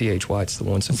of it is T.H. White's The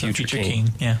Once and Future King.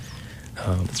 Yeah.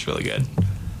 That's really good.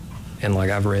 And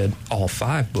I've read all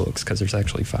 5 books, because there's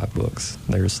actually 5 books.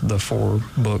 There's the 4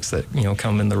 books that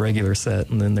come in the regular set,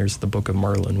 and then there's the Book of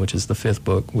Merlin, which is the 5th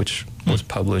book, which was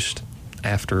published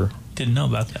after. Didn't know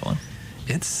about that one.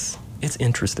 It's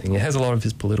interesting. It has a lot of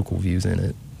his political views in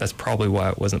it. That's probably why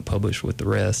it wasn't published with the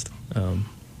rest.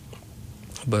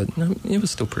 But it was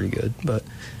still pretty good. But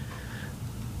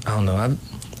I don't know.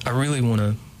 I really want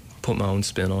to put my own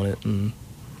spin on it and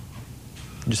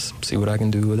just see what I can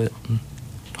do with it, and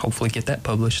hopefully get that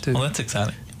published too. Well, that's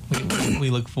exciting. We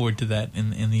look forward to that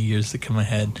in the years that come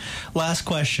ahead. Last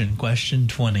question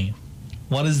 20.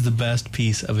 What is the best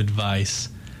piece of advice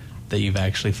that you've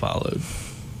actually followed?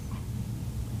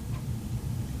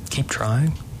 Keep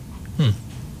trying.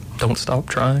 Don't stop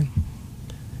trying.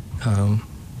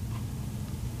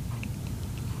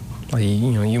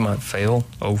 You might fail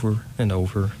over and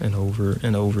over and over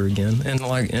and over again, and a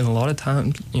lot of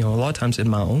times in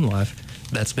my own life,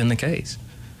 that's been the case.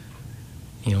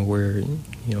 Where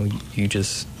you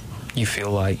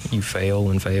feel like you fail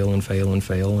and fail and fail and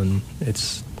fail, and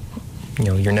it's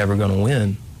you're never going to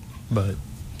win, but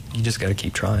you just got to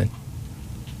keep trying.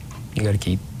 You got to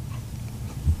keep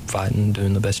fighting,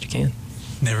 doing the best you can.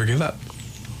 Never give up.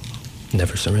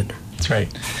 Never surrender. That's right.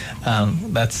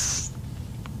 That's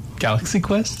Galaxy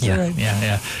Quest? Yeah. Right?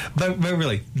 Yeah. But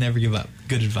really, never give up.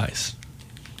 Good advice.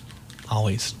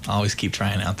 Always keep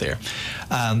trying out there.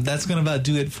 That's going to about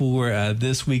do it for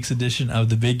this week's edition of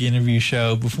the Big Interview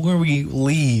Show. Before we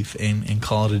leave and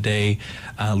call it a day,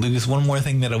 Lucas, one more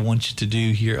thing that I want you to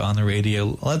do here on the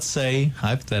radio. Let's say,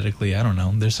 hypothetically, I don't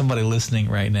know, there's somebody listening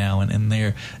right now and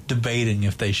they're debating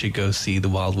if they should go see the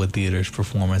Wildwood Theater's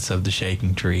performance of The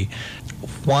Shaking Tree.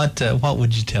 What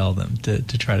would you tell them to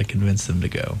try to convince them to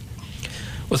go?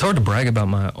 Well, it's hard to brag about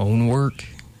my own work.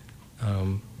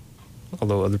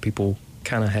 Although other people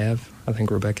kind of have. I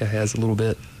think Rebecca has a little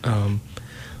bit.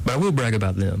 But I will brag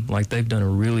about them. They've done a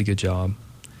really good job.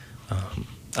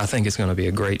 I think it's going to be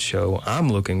a great show. I'm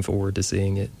looking forward to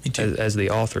seeing it as the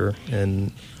author.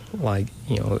 And,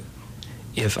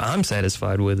 if I'm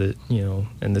satisfied with it,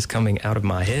 and this coming out of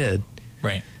my head,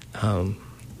 right?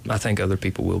 I think other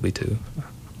people will be too.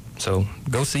 So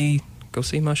go see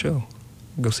my show.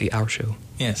 go see our show,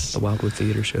 Yes. the Wildwood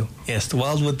Theater show. Yes, the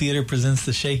Wildwood Theater presents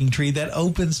The Shaking Tree. That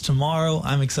opens tomorrow.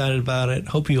 I'm excited about it.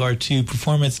 Hope you are too.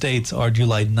 Performance dates are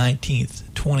July 19th,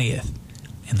 20th,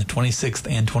 and the 26th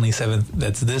and 27th.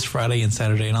 That's this Friday and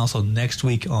Saturday, and also next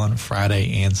week on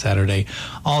Friday and Saturday.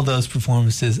 All those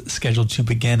performances scheduled to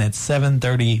begin at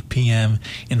 7:30 p.m.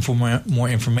 And for more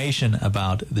information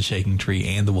about The Shaking Tree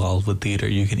and the Wildwood Theater,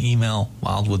 you can email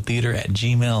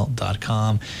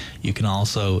wildwoodtheater@gmail.com. You can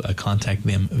also contact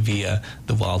them via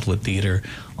the Wildwood Theater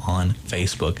on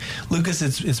Facebook. Lucas,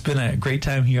 it's been a great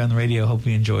time here on the radio. Hope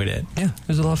you enjoyed it. Yeah, it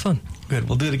was a lot of fun. Good.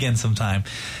 We'll do it again sometime.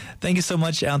 Thank you so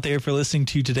much out there for listening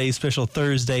to today's special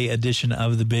Thursday edition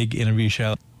of the Big Interview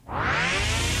Show.